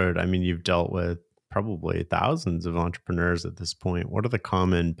Gumroad, I mean, you've dealt with probably thousands of entrepreneurs at this point. What are the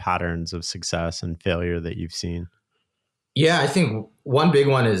common patterns of success and failure that you've seen? Yeah, I think one big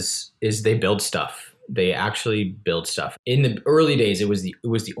one is they build stuff. They actually build stuff. In the early days, it was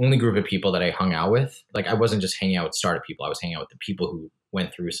the only group of people that I hung out with. Like I wasn't just hanging out with startup people. I was hanging out with the people who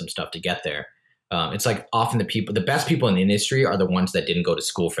went through some stuff to get there. It's like often the best people in the industry are the ones that didn't go to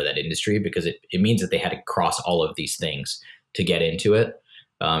school for that industry, because it means that they had to cross all of these things to get into it.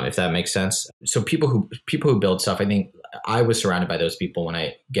 If that makes sense. So people who build stuff, I think I was surrounded by those people when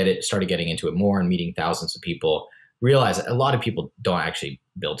I started getting into it more and meeting thousands of people, realize that a lot of people don't actually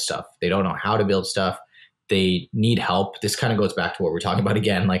build stuff. They don't know how to build stuff. They need help. This kind of goes back to what we're talking about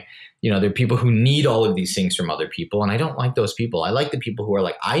again. Like, there are people who need all of these things from other people. And I don't like those people. I like the people who are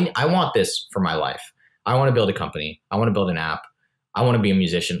like, I want this for my life. I want to build a company. I want to build an app. I want to be a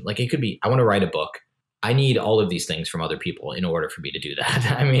musician. Like it could be, I want to write a book. I need all of these things from other people in order for me to do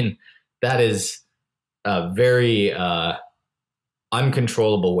that. I mean, that is a very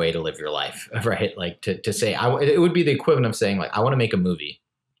uncontrollable way to live your life, right? Like to say, it would be the equivalent of saying like, I want to make a movie.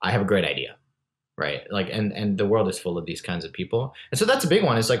 I have a great idea, right? Like, and the world is full of these kinds of people. And so that's a big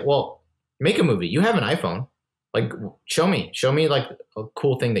one. It's like, well, make a movie. You have an iPhone. Like, show me like a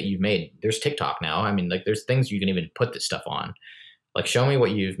cool thing that you've made. There's TikTok now. I mean, like there's things you can even put this stuff on. Like, show me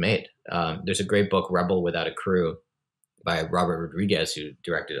what you've made. There's a great book, Rebel Without a Crew, by Robert Rodriguez, who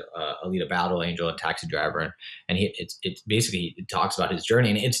directed Alita Battle Angel and Taxi Driver, and it's basically, it talks about his journey,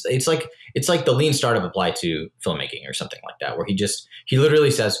 and it's like the lean startup applied to filmmaking or something like that, where he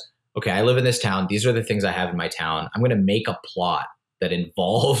literally says, okay, I live in this town. These are the things I have in my town. I'm going to make a plot that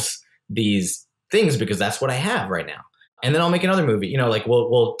involves these things because that's what I have right now, and then I'll make another movie. Like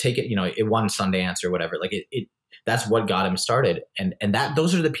we'll take it. It won Sundance or whatever. Like it that's what got him started. And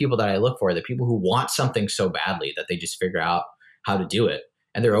those are the people that I look for, the people who want something so badly that they just figure out how to do it.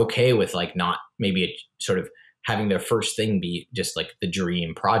 And they're okay with like not maybe sort of having their first thing be just like the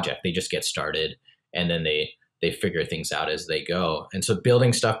dream project. They just get started and then they figure things out as they go. And so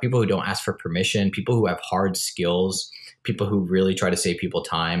building stuff, people who don't ask for permission, people who have hard skills, people who really try to save people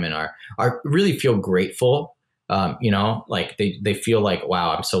time and are really feel grateful. Like they feel like,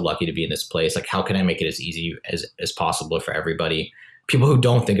 wow, I'm so lucky to be in this place. Like, how can I make it as easy as possible for everybody? People who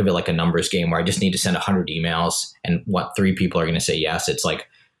don't think of it like a numbers game where I just need to send 100 emails and what 3 people are going to say yes. It's like,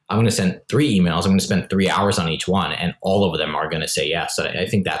 I'm going to send 3 emails. I'm going to spend 3 hours on each one and all of them are going to say yes. And I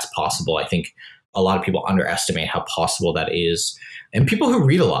think that's possible. I think a lot of people underestimate how possible that is. And people who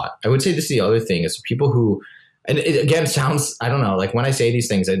read a lot, I would say this is the other thing, is people who, and it again sounds, I don't know, like when I say these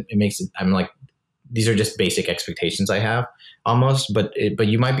things, it makes it, I'm like, these are just basic expectations I have almost, but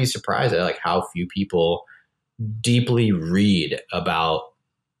you might be surprised at like how few people deeply read about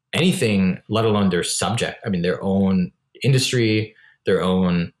anything, let alone their subject. I mean, their own industry,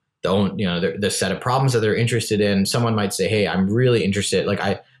 the set of problems that they're interested in. Someone might say, hey, I'm really interested.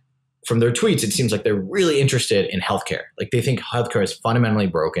 From their tweets, it seems like they're really interested in healthcare. Like they think healthcare is fundamentally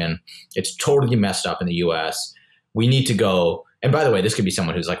broken. It's totally messed up in the US. We need to go. And by the way, this could be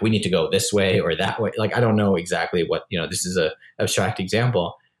someone who's like, we need to go this way or that way. Like, I don't know exactly what, this is a abstract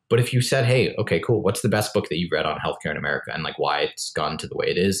example. But if you said, hey, okay, cool. What's the best book that you've read on healthcare in America and like why it's gone to the way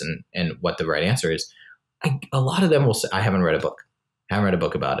it is and what the right answer is? A lot of them will say, I haven't read a book. I haven't read a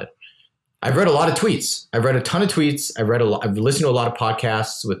book about it. I've read a lot of tweets. I've read a ton of tweets. I've listened to a lot of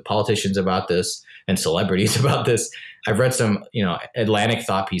podcasts with politicians about this and celebrities about this. I've read some, Atlantic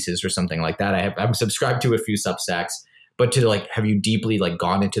thought pieces or something like that. I'm subscribed to a few Substacks, but to like, have you deeply like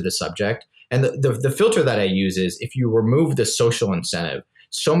gone into the subject? And the filter that I use is if you remove the social incentive,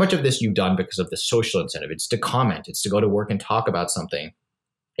 so much of this you've done because of the social incentive. It's to comment, it's to go to work and talk about something.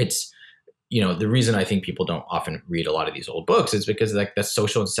 It's, the reason I think people don't often read a lot of these old books is because like the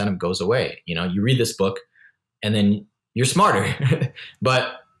social incentive goes away. You read this book and then you're smarter,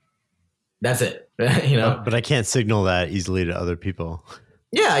 but that's it. But I can't signal that easily to other people.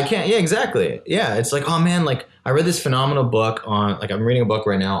 Yeah, I can't. Yeah, exactly. Yeah. It's like, oh man, like I read this phenomenal book on, like I'm reading a book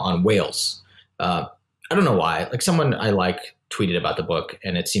right now on whales. I don't know why, like someone I like tweeted about the book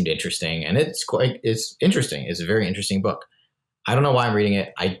and it seemed interesting, and it's interesting. It's a very interesting book. I don't know why I'm reading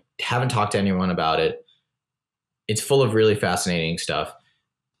it. I haven't talked to anyone about it. It's full of really fascinating stuff,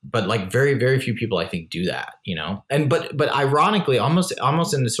 but like very, very few people I think do that, and, but ironically, almost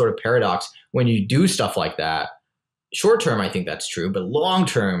in this sort of paradox, when you do stuff like that, short term, I think that's true, but long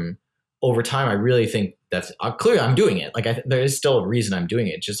term, over time, I really think that's clearly I'm doing it. Like there is still a reason I'm doing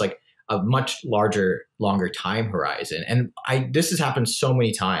it. It's just like a much longer time horizon. And this has happened so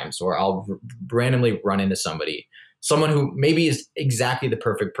many times where I'll randomly run into someone who maybe is exactly the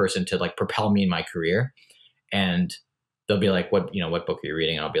perfect person to like propel me in my career. And they'll be like, what book are you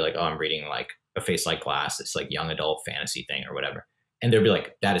reading? And I'll be like, oh, I'm reading like A Face Like Glass. It's like young adult fantasy thing or whatever. And they'll be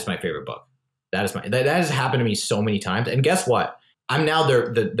like, that is my favorite book. That has happened to me so many times. And guess what? I'm now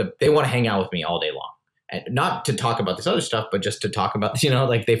they want to hang out with me all day long. And not to talk about this other stuff, but just to talk about,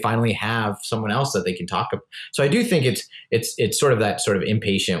 like they finally have someone else that they can talk about. So I do think it's sort of that sort of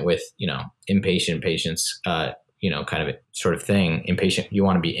impatient patience, kind of sort of thing. Impatient. You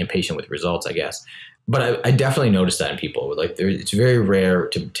want to be impatient with results, I guess. But I definitely noticed that in people. Like, it's very rare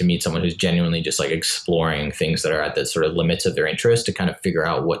to meet someone who's genuinely just like exploring things that are at the sort of limits of their interest to kind of figure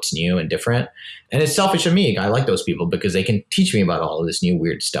out what's new and different. And it's selfish of me. I like those people because they can teach me about all of this new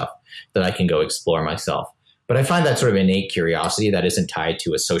weird stuff that I can go explore myself. But I find that sort of innate curiosity that isn't tied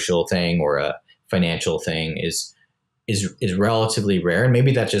to a social thing or a financial thing is relatively rare. And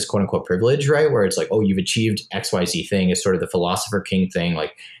maybe that's just quote unquote privilege, right? Where it's like, oh, you've achieved XYZ thing, is sort of the philosopher king thing.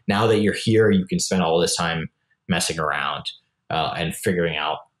 Like, now that you're here, you can spend all this time messing around and figuring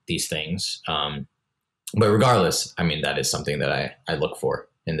out these things. But regardless, I mean, that is something that I look for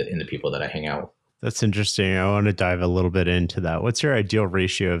in the people that I hang out with. That's interesting. I want to dive a little bit into that. What's your ideal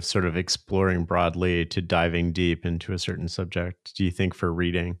ratio of sort of exploring broadly to diving deep into a certain subject, do you think, for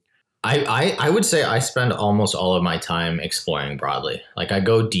reading? I would say I spend almost all of my time exploring broadly. Like, I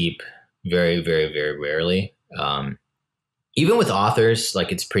go deep very, very, very rarely. Even with authors,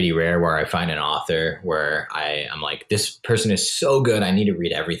 like, it's pretty rare where I find an author where I'm like, this person is so good, I need to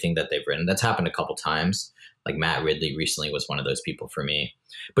read everything that they've written. That's happened a couple times. Like, Matt Ridley recently was one of those people for me.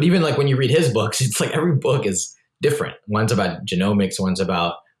 But even like when you read his books, it's like every book is different. One's about genomics, one's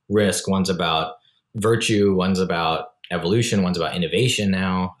about risk, one's about virtue, one's about evolution, one's about innovation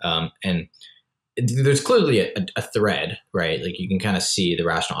now. And there's clearly a thread, right? Like, you can kind of see the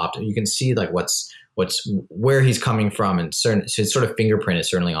rational optimism. You can see like where he's coming from, and his sort of fingerprint is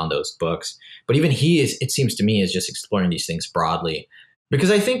certainly on those books. But even it seems to me, is just exploring these things broadly,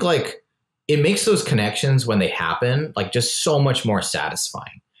 because I think like it makes those connections when they happen, like, just so much more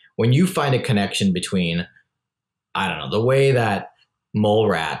satisfying. When you find a connection between, I don't know, the way that mole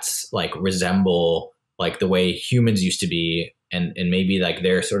rats like resemble like the way humans used to be, and maybe like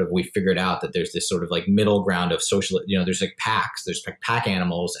they're sort of, we figured out that there's this sort of like middle ground of social, there's like packs, there's like pack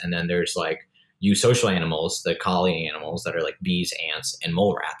animals, and then there's like social animals, the colony animals that are like bees, ants, and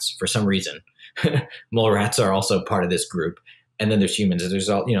mole rats. For some reason, mole rats are also part of this group. And then there's humans. There's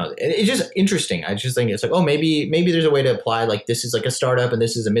all, it's just interesting. I just think it's like, oh, maybe there's a way to apply, like, this is like a startup and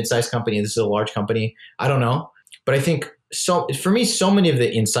this is a mid-sized company and this is a large company. I don't know. But I think for me, so many of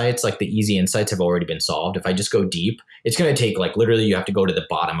the insights, like the easy insights, have already been solved. If I just go deep, it's going to take like literally you have to go to the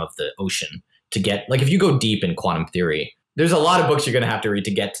bottom of the ocean to get, like, if you go deep in quantum theory, there's a lot of books you're going to have to read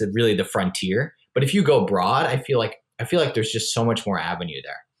to get to really the frontier. But if you go broad, I feel like there's just so much more avenue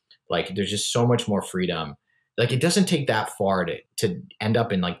there. Like, there's just so much more freedom. Like, it doesn't take that far to end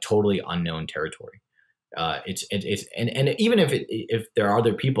up in like totally unknown territory. It's and even if there are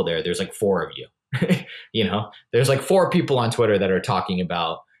other people there, there's like 4 of you. There's like 4 people on Twitter that are talking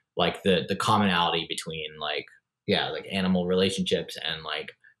about like the commonality between like animal relationships and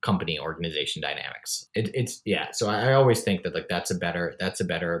like company organization dynamics. So I always think that like that's a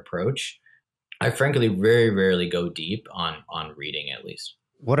better approach. I frankly very rarely go deep on reading, at least.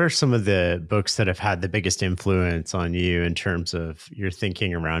 What are some of the books that have had the biggest influence on you in terms of your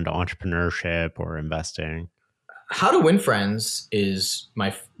thinking around entrepreneurship or investing? How to Win Friends is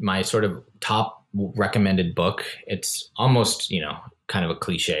my sort of top recommended book. It's almost, kind of a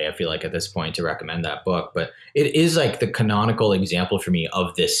cliche, I feel like, at this point to recommend that book, but it is like the canonical example for me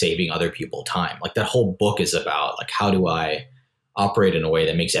of this saving other people time. Like that whole book is about like, how do I operate in a way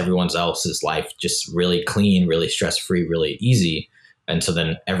that makes everyone else's life just really clean, really stress-free, really easy. And so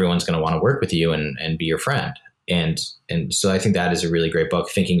then everyone's going to want to work with you and be your friend. And so I think that is a really great book.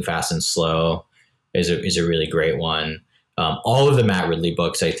 Thinking Fast and Slow is a really great one. All of the Matt Ridley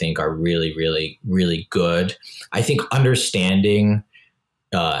books, I think, are really, really, really good. I think understanding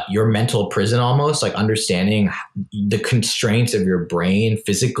your mental prison, almost like understanding the constraints of your brain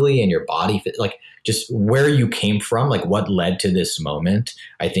physically and your body, like just where you came from, like what led to this moment,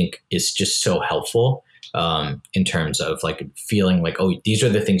 I think is just so helpful in terms of like feeling like, oh, these are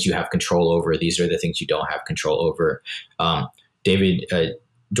the things you have control over. These are the things you don't have control over. David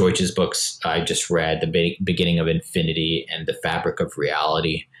Deutsch's books I just read, The Beginning of Infinity and The Fabric of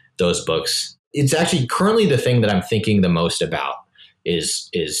Reality, those books. It's actually currently the thing that I'm thinking the most about is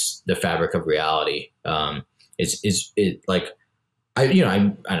The Fabric of Reality. Is it like, I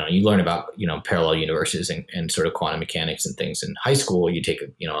don't know, you learn about, parallel universes and sort of quantum mechanics and things in high school. You take,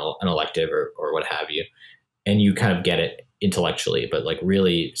 an elective or what have you, and you kind of get it intellectually, but like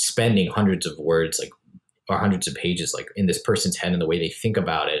really spending hundreds of words, like, or hundreds of pages, like in this person's head and the way they think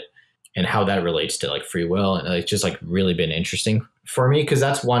about it and how that relates to like free will. And it's just like really been interesting for me. Cause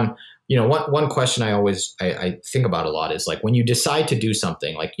that's one question I think about a lot is like, when you decide to do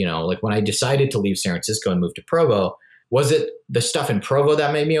something, like, like when I decided to leave San Francisco and move to Provo, was it the stuff in Provo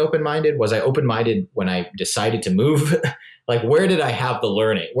that made me open-minded? Was I open-minded when I decided to move? Like, where did I have the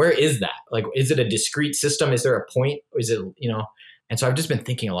learning? Where is that? Like, is it a discrete system? Is there a point? Is it, and so I've just been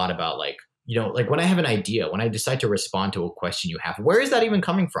thinking a lot about like, like when I have an idea, when I decide to respond to a question you have, where is that even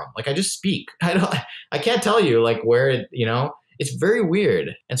coming from? Like, I just speak. I can't tell you like where, it's very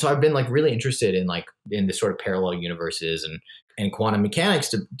weird. And so I've been like really interested in this sort of parallel universes and quantum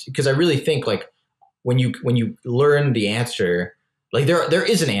mechanics because I really think like when you learn the answer, like there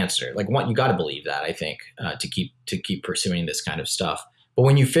is an answer, like you got to believe that, I think, to keep pursuing this kind of stuff. But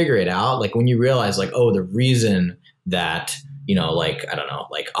when you figure it out, like when you realize like, oh, the reason that, like, I don't know,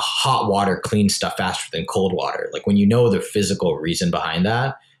 like a hot water cleans stuff faster than cold water. Like when you know the physical reason behind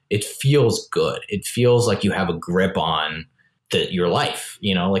that, it feels good. It feels like you have a grip on your life,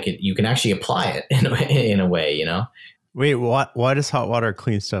 like you can actually apply it in a way, Wait, why does hot water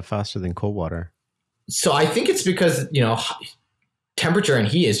clean stuff faster than cold water? So I think it's because, temperature and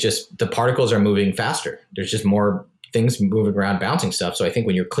heat is just the particles are moving faster. There's just more things moving around, bouncing stuff. So I think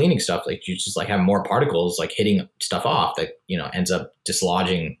when you're cleaning stuff, like you just like have more particles like hitting stuff off that, ends up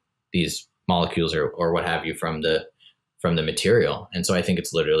dislodging these molecules or what have you from the material. And so I think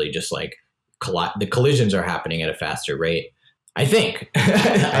it's literally just like the collisions are happening at a faster rate, I think.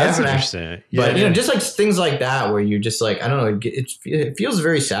 That's interesting. But, just like things like that, where you just like, I don't know, it feels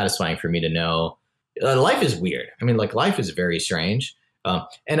very satisfying for me to know life is weird. I mean, like life is very strange.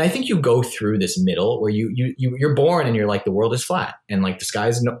 And I think you go through this middle where you're born and you're like, the world is flat and like the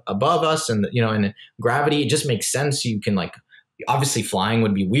sky's above us and, and gravity, it just makes sense. You can like, obviously flying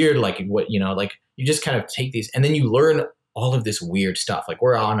would be weird. Like what, like you just kind of take these and then you learn all of this weird stuff. Like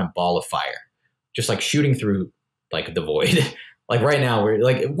we're on a ball of fire, just like shooting through like the void. Like right now we're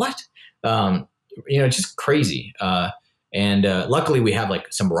like, what? Just crazy. And luckily we have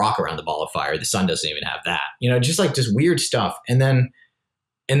like some rock around the ball of fire. The sun doesn't even have that, just weird stuff. And then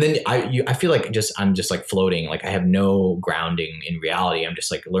I feel like I'm just like floating. Like I have no grounding in reality. I'm just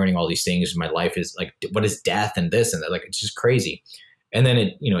like learning all these things. My life is like, what is death and this and that? Like, it's just crazy. And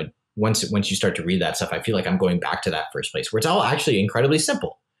then once you start to read that stuff, I feel like I'm going back to that first place where it's all actually incredibly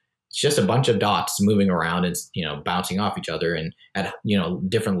simple. It's just a bunch of dots moving around and, bouncing off each other. And at,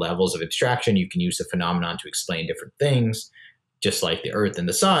 different levels of abstraction, you can use the phenomenon to explain different things. Just like the earth and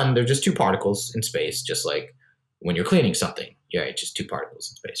the sun, they're just two particles in space, just like when you're cleaning something. Yeah, it's just two particles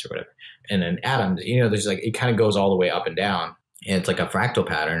in space or whatever. And then atoms, there's like, it kind of goes all the way up and down. And it's like a fractal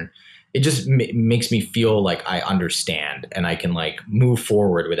pattern. It just makes me feel like I understand and I can like move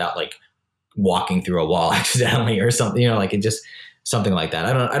forward without like walking through a wall accidentally or something, like it just something like that.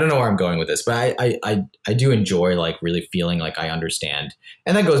 I don't know where I'm going with this, but I do enjoy like really feeling like I understand.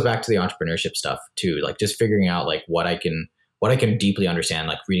 And that goes back to the entrepreneurship stuff too, like just figuring out like what I can deeply understand,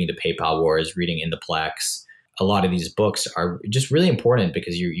 like reading the PayPal Wars, reading In the Plex. A lot of these books are just really important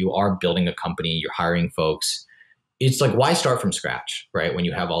because you are building a company, you're hiring folks. It's like, why start from scratch, right? When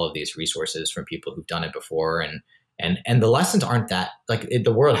you have all of these resources from people who've done it before and And the lessons aren't that like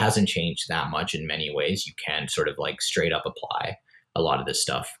the world hasn't changed that much in many ways. You can sort of like straight up apply a lot of this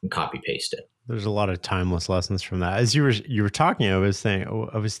stuff and copy paste it. There's a lot of timeless lessons from that. As you were talking, I was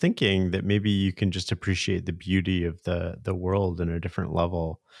thinking that maybe you can just appreciate the beauty of the world in a different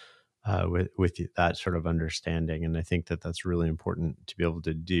level with that sort of understanding. And I think that that's really important to be able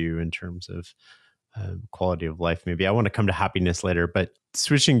to do in terms of quality of life. Maybe I want to come to happiness later, but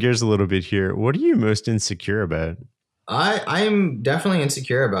switching gears a little bit here, what are you most insecure about? I'm definitely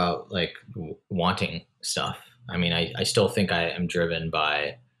insecure about like wanting stuff. I mean, I still think I am driven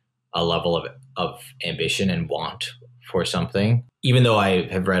by a level of ambition and want for something, even though I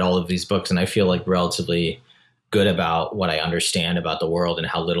have read all of these books and I feel like relatively good about what I understand about the world and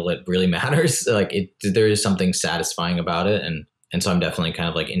how little it really matters. Like there is something satisfying about it. And so I'm definitely kind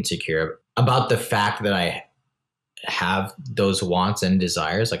of like insecure about the fact that I have those wants and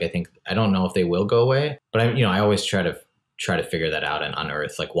desires. Like I don't know if they will go away, but I always try to figure that out and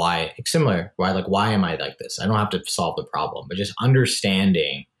unearth like why why am I like this? I don't have to solve the problem, but just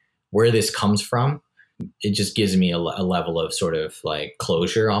understanding where this comes from, it just gives me a level of sort of like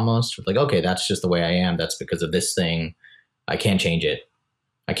closure almost. Like, okay, that's just the way I am. That's because of this thing. I can't change it.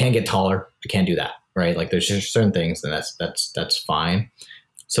 I can't get taller. I can't do that. Right. Like there's just certain things and that's fine.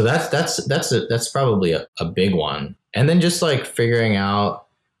 So that's probably a big one. And then just like figuring out,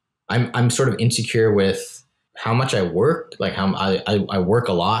 I'm sort of insecure with how much I work, like how I work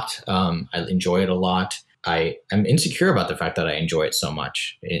a lot. I enjoy it a lot. I am insecure about the fact that I enjoy it so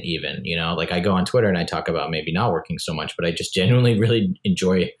much, even, like I go on Twitter and I talk about maybe not working so much, but I just genuinely really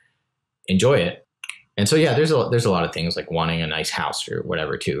enjoy it. And so, yeah, there's a lot of things like wanting a nice house or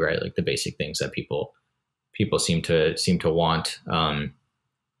whatever too, right? Like the basic things that people seem to want.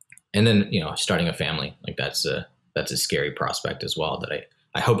 And then, starting a family, like that's a scary prospect as well that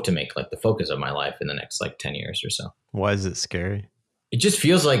I hope to make like the focus of my life in the next like 10 years or so. Why is it scary? It just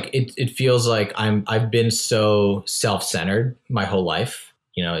feels like it feels like I've been so self-centered my whole life.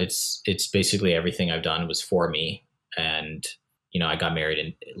 It's basically everything I've done was for me. And, I got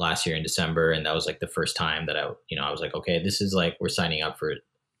married last year in December, and that was like the first time that I was like, okay, this is like, we're signing up for,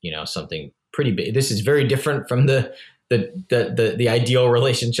 something pretty big. This is very different from the ideal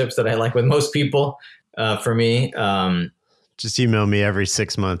relationships that I like with most people. For me, just email me every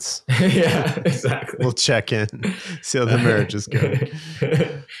 6 months. Yeah, exactly. We'll check in, see how the marriage is going.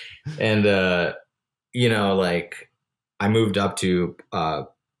 And, like I moved up to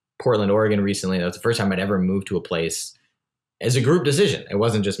Portland, Oregon recently. That was the first time I'd ever moved to a place as a group decision. It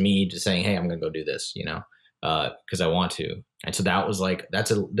wasn't just me just saying, hey, I'm going to go do this, because I want to. And so that was like,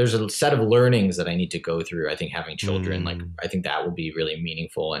 there's a set of learnings that I need to go through. I think having children, like, I think that will be really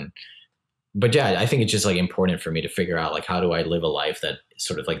meaningful. But yeah, I think it's just like important for me to figure out like, how do I live a life that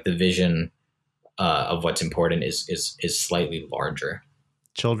sort of like the vision of what's important is slightly larger.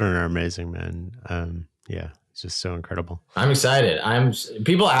 Children are amazing, man. Yeah, it's just so incredible. I'm excited.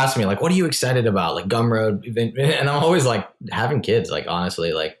 People ask me like, what are you excited about? Like Gumroad, and I'm always like having kids, like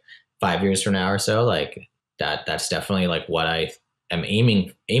honestly, like 5 years from now or so, like that's definitely like what I am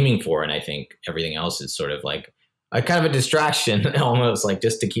aiming for. And I think everything else is sort of like a kind of a distraction, almost like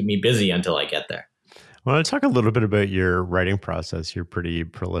just to keep me busy until I get there. I want to talk a little bit about your writing process. You're pretty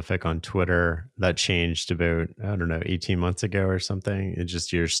prolific on Twitter. That changed about, 18 months ago or something. It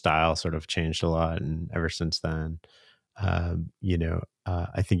just, your style sort of changed a lot. And ever since then,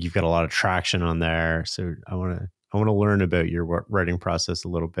 I think you've got a lot of traction on there. So I want to learn about your writing process a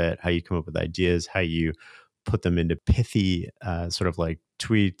little bit, how you come up with ideas, how you put them into pithy sort of like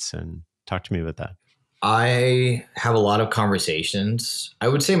tweets, and talk to me about that. I have a lot of conversations. I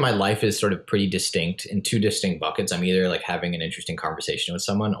would say my life is sort of pretty distinct in two distinct buckets. I'm either like having an interesting conversation with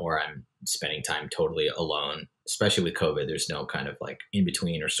someone, or I'm spending time totally alone. Especially with COVID, there's no kind of like in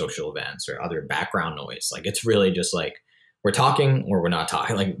between or social events or other background noise. Like it's really just like we're talking or we're not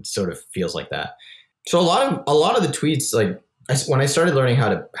talking. Like it sort of feels like that. So a lot of the tweets, like when I started learning how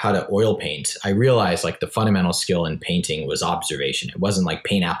to oil paint, I realized like the fundamental skill in painting was observation. It wasn't like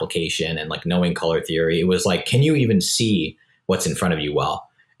paint application and like knowing color theory. It was like, can you even see what's in front of you well?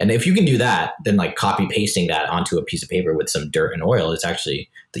 And if you can do that, then like copy pasting that onto a piece of paper with some dirt and oil is actually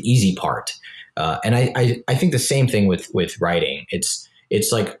the easy part. And I think the same thing with writing. It's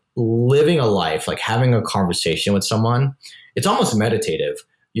like living a life, like having a conversation with someone. It's almost meditative.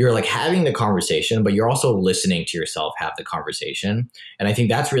 You're like having the conversation, but you're also listening to yourself have the conversation. And I think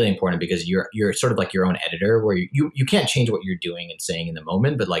that's really important because you're sort of like your own editor, where you can't change what you're doing and saying in the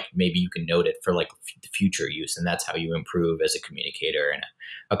moment, but like maybe you can note it for like future use. And that's how you improve as a communicator and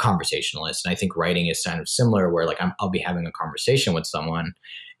a conversationalist. And I think writing is kind of similar, where like I'll be having a conversation with someone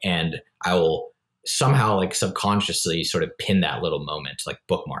and I will somehow like subconsciously sort of pin that little moment, like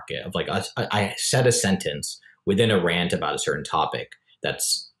bookmark it of like, I said a sentence within a rant about a certain topic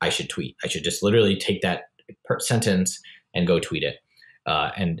I should tweet. I should just literally take that sentence and go tweet it.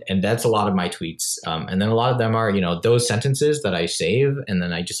 And that's a lot of my tweets. And then a lot of them are, you know, those sentences that I save and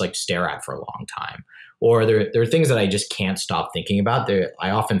then I just like stare at for a long time. Or there are things that I just can't stop thinking about. I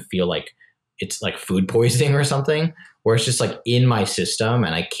often feel like it's like food poisoning or something, where it's just like in my system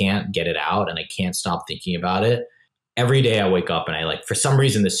and I can't get it out and I can't stop thinking about it. Every day I wake up and I like, for some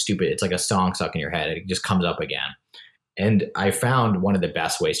reason, it's like a song stuck in your head. It just comes up again. And I found one of the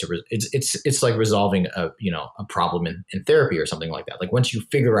best ways to it's like resolving a problem in therapy or something like that. Like once you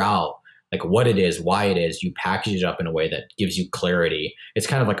figure out like what it is, why it is, you package it up in a way that gives you clarity. It's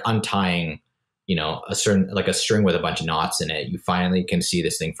kind of like untying, you know, a string with a bunch of knots in it. You finally can see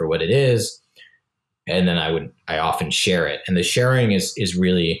this thing for what it is. And then I often share it. And the sharing is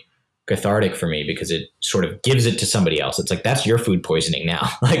really cathartic for me because it sort of gives it to somebody else. It's like, that's your food poisoning now.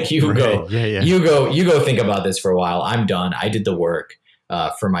 Like you go think about this for a while. I'm done. I did the work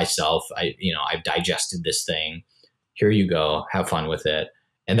for myself. I've digested this thing. Here you go. Have fun with it.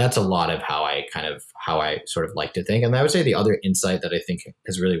 And that's a lot of how I sort of like to think. And I would say the other insight that I think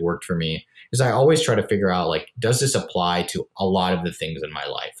has really worked for me is I always try to figure out, like, does this apply to a lot of the things in my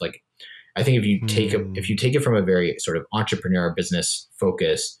life? Like, I think if you take it from a very sort of entrepreneur business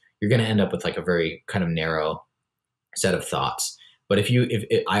focus, you're going to end up with like a very kind of narrow set of thoughts. But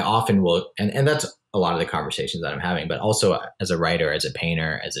I often will, and that's a lot of the conversations that I'm having, but also as a writer, as a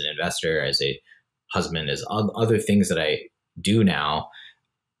painter, as an investor, as a husband, as other things that I do now,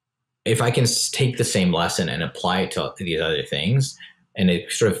 if I can take the same lesson and apply it to these other things, and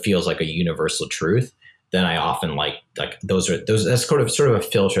it sort of feels like a universal truth, then I often like those that's sort of a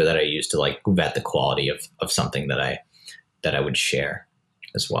filter that I use to like vet the quality of something that I would share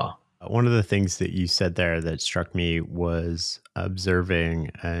as well. One of the things that you said there that struck me was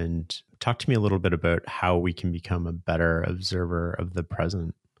observing, and talk to me a little bit about how we can become a better observer of the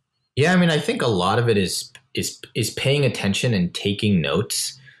present. Yeah, I mean, I think a lot of it is paying attention and taking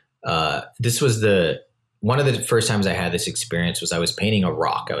notes. This was one of the first times I had this experience was I was painting a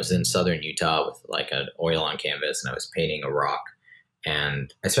rock. I was in southern Utah with like an oil on canvas, and I was painting a rock.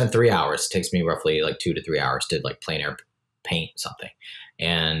 And I spent 3 hours. It takes me roughly like 2 to 3 hours to like plein air paint something.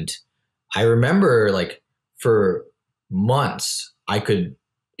 And I remember like for months,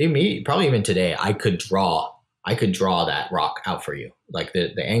 probably even today, I could draw that rock out for you. Like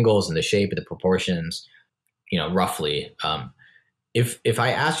the angles and the shape and the proportions, you know, roughly. If I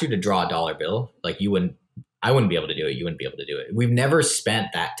asked you to draw a dollar bill, like I wouldn't be able to do it. You wouldn't be able to do it. We've never spent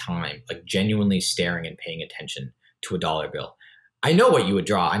that time like genuinely staring and paying attention to a dollar bill. I know what you would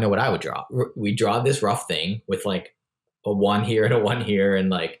draw. I know what I would draw. We draw this rough thing with like a 1 here and a 1 here and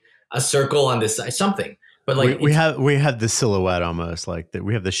like a circle on this side, something. But like we have the silhouette almost like that.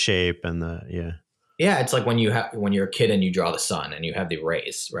 We have the shape and yeah. It's like when you're a kid and you draw the sun and you have the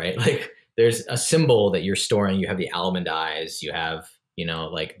rays, right? Like there's a symbol that you're storing. You have the almond eyes. You have, you know,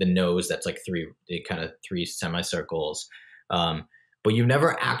 like the nose that's like three semicircles. But you've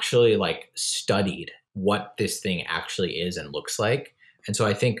never actually like studied what this thing actually is and looks like. And so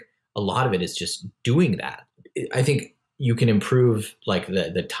I think a lot of it is just doing that. I think you can improve like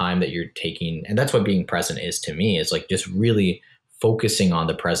the time that you're taking. And that's what being present is to me, is like just really focusing on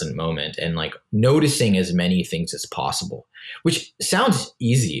the present moment and like noticing as many things as possible, which sounds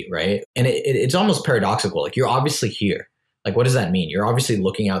easy, right? And it's almost paradoxical. Like you're obviously here. Like, what does that mean? You're obviously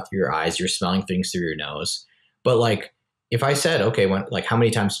looking out through your eyes. You're smelling things through your nose. But like, if I said, okay, how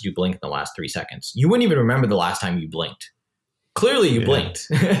many times did you blink in the last 3 seconds? You wouldn't even remember the last time you blinked. Clearly you blinked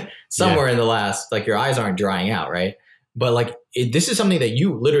somewhere in the last, like your eyes aren't drying out, right? But like, this is something that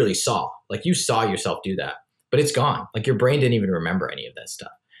you literally saw. Like you saw yourself do that, but it's gone. Like your brain didn't even remember any of that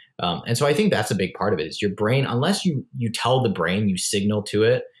stuff. And so I think that's a big part of it is your brain, unless you tell the brain, you signal to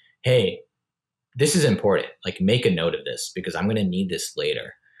it, hey, this is important. Like make a note of this because I'm going to need this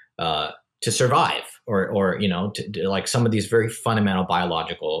later to survive or you know, to like some of these very fundamental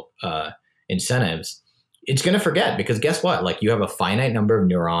biological incentives. It's going to forget because guess what? Like you have a finite number of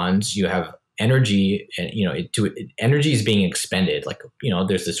neurons, you have energy, and you know, energy is being expended. Like, you know,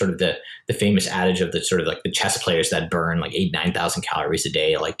 there's this sort of the famous adage of the sort of like the chess players that burn like 9,000 calories a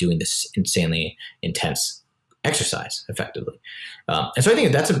day, like doing this insanely intense exercise effectively. And so I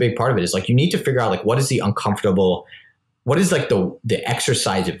think that's a big part of it is like, you need to figure out like, what is the uncomfortable, what is like the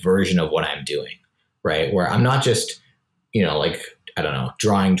exercise version of what I'm doing, right? Where I'm not just, you know, like, I don't know,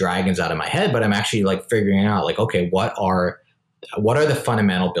 drawing dragons out of my head, but I'm actually like figuring out like, okay, what are the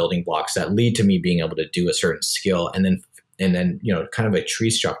fundamental building blocks that lead to me being able to do a certain skill, and and then, kind of a tree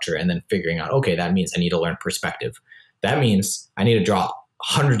structure, and then figuring out, okay, that means I need to learn perspective. That means I need to draw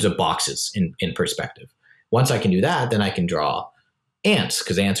hundreds of boxes in perspective. Once I can do that, then I can draw ants,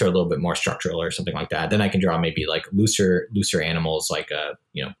 because ants are a little bit more structural or something like that. Then I can draw maybe like looser animals, like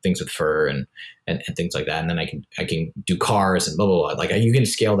things with fur and things like that. And then I can do cars and blah blah blah. Like you can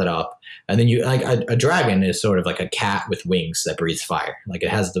scale that up. And then you like a dragon is sort of like a cat with wings that breathes fire. Like it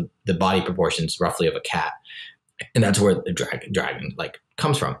has the body proportions roughly of a cat, and that's where the dragon like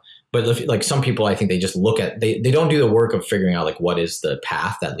comes from. But if, like some people, I think they just look at they don't do the work of figuring out like what is the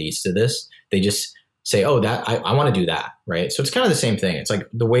path that leads to this. They just say, oh, that I want to do that, right? So it's kind of the same thing. It's like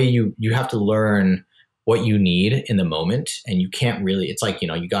the way you have to learn what you need in the moment, and you can't really. It's like,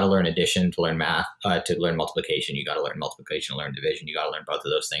 you got to learn addition to learn math, to learn multiplication. You got to learn multiplication to learn division. You got to learn both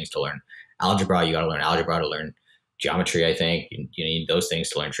of those things to learn algebra. You got to learn algebra to learn geometry. I think you need those things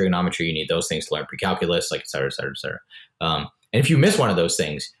to learn trigonometry. You need those things to learn pre-calculus, like et cetera, et cetera, et cetera. And if you miss one of those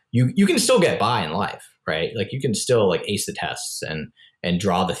things, you can still get by in life, right? Like you can still like ace the tests and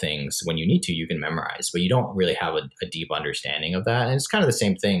draw the things when you need to. You can memorize, but you don't really have a deep understanding of that. And it's kind of the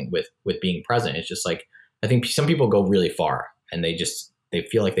same thing with being present. It's just like, I think some people go really far and they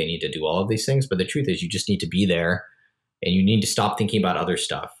feel like they need to do all of these things. But the truth is you just need to be there, and you need to stop thinking about other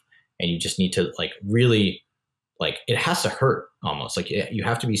stuff. And you just need to like really, like it has to hurt almost. Like you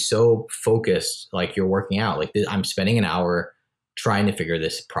have to be so focused, like you're working out. Like I'm spending an hour trying to figure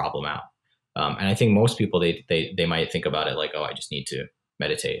this problem out. And I think most people, they might think about it like, oh, I just need to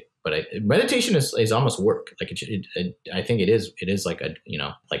meditate. But meditation is almost work. Like I think it is like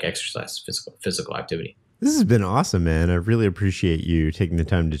like exercise, physical activity. This has been awesome, man. I really appreciate you taking the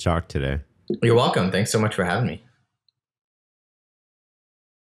time to talk today. You're welcome. Thanks so much for having me.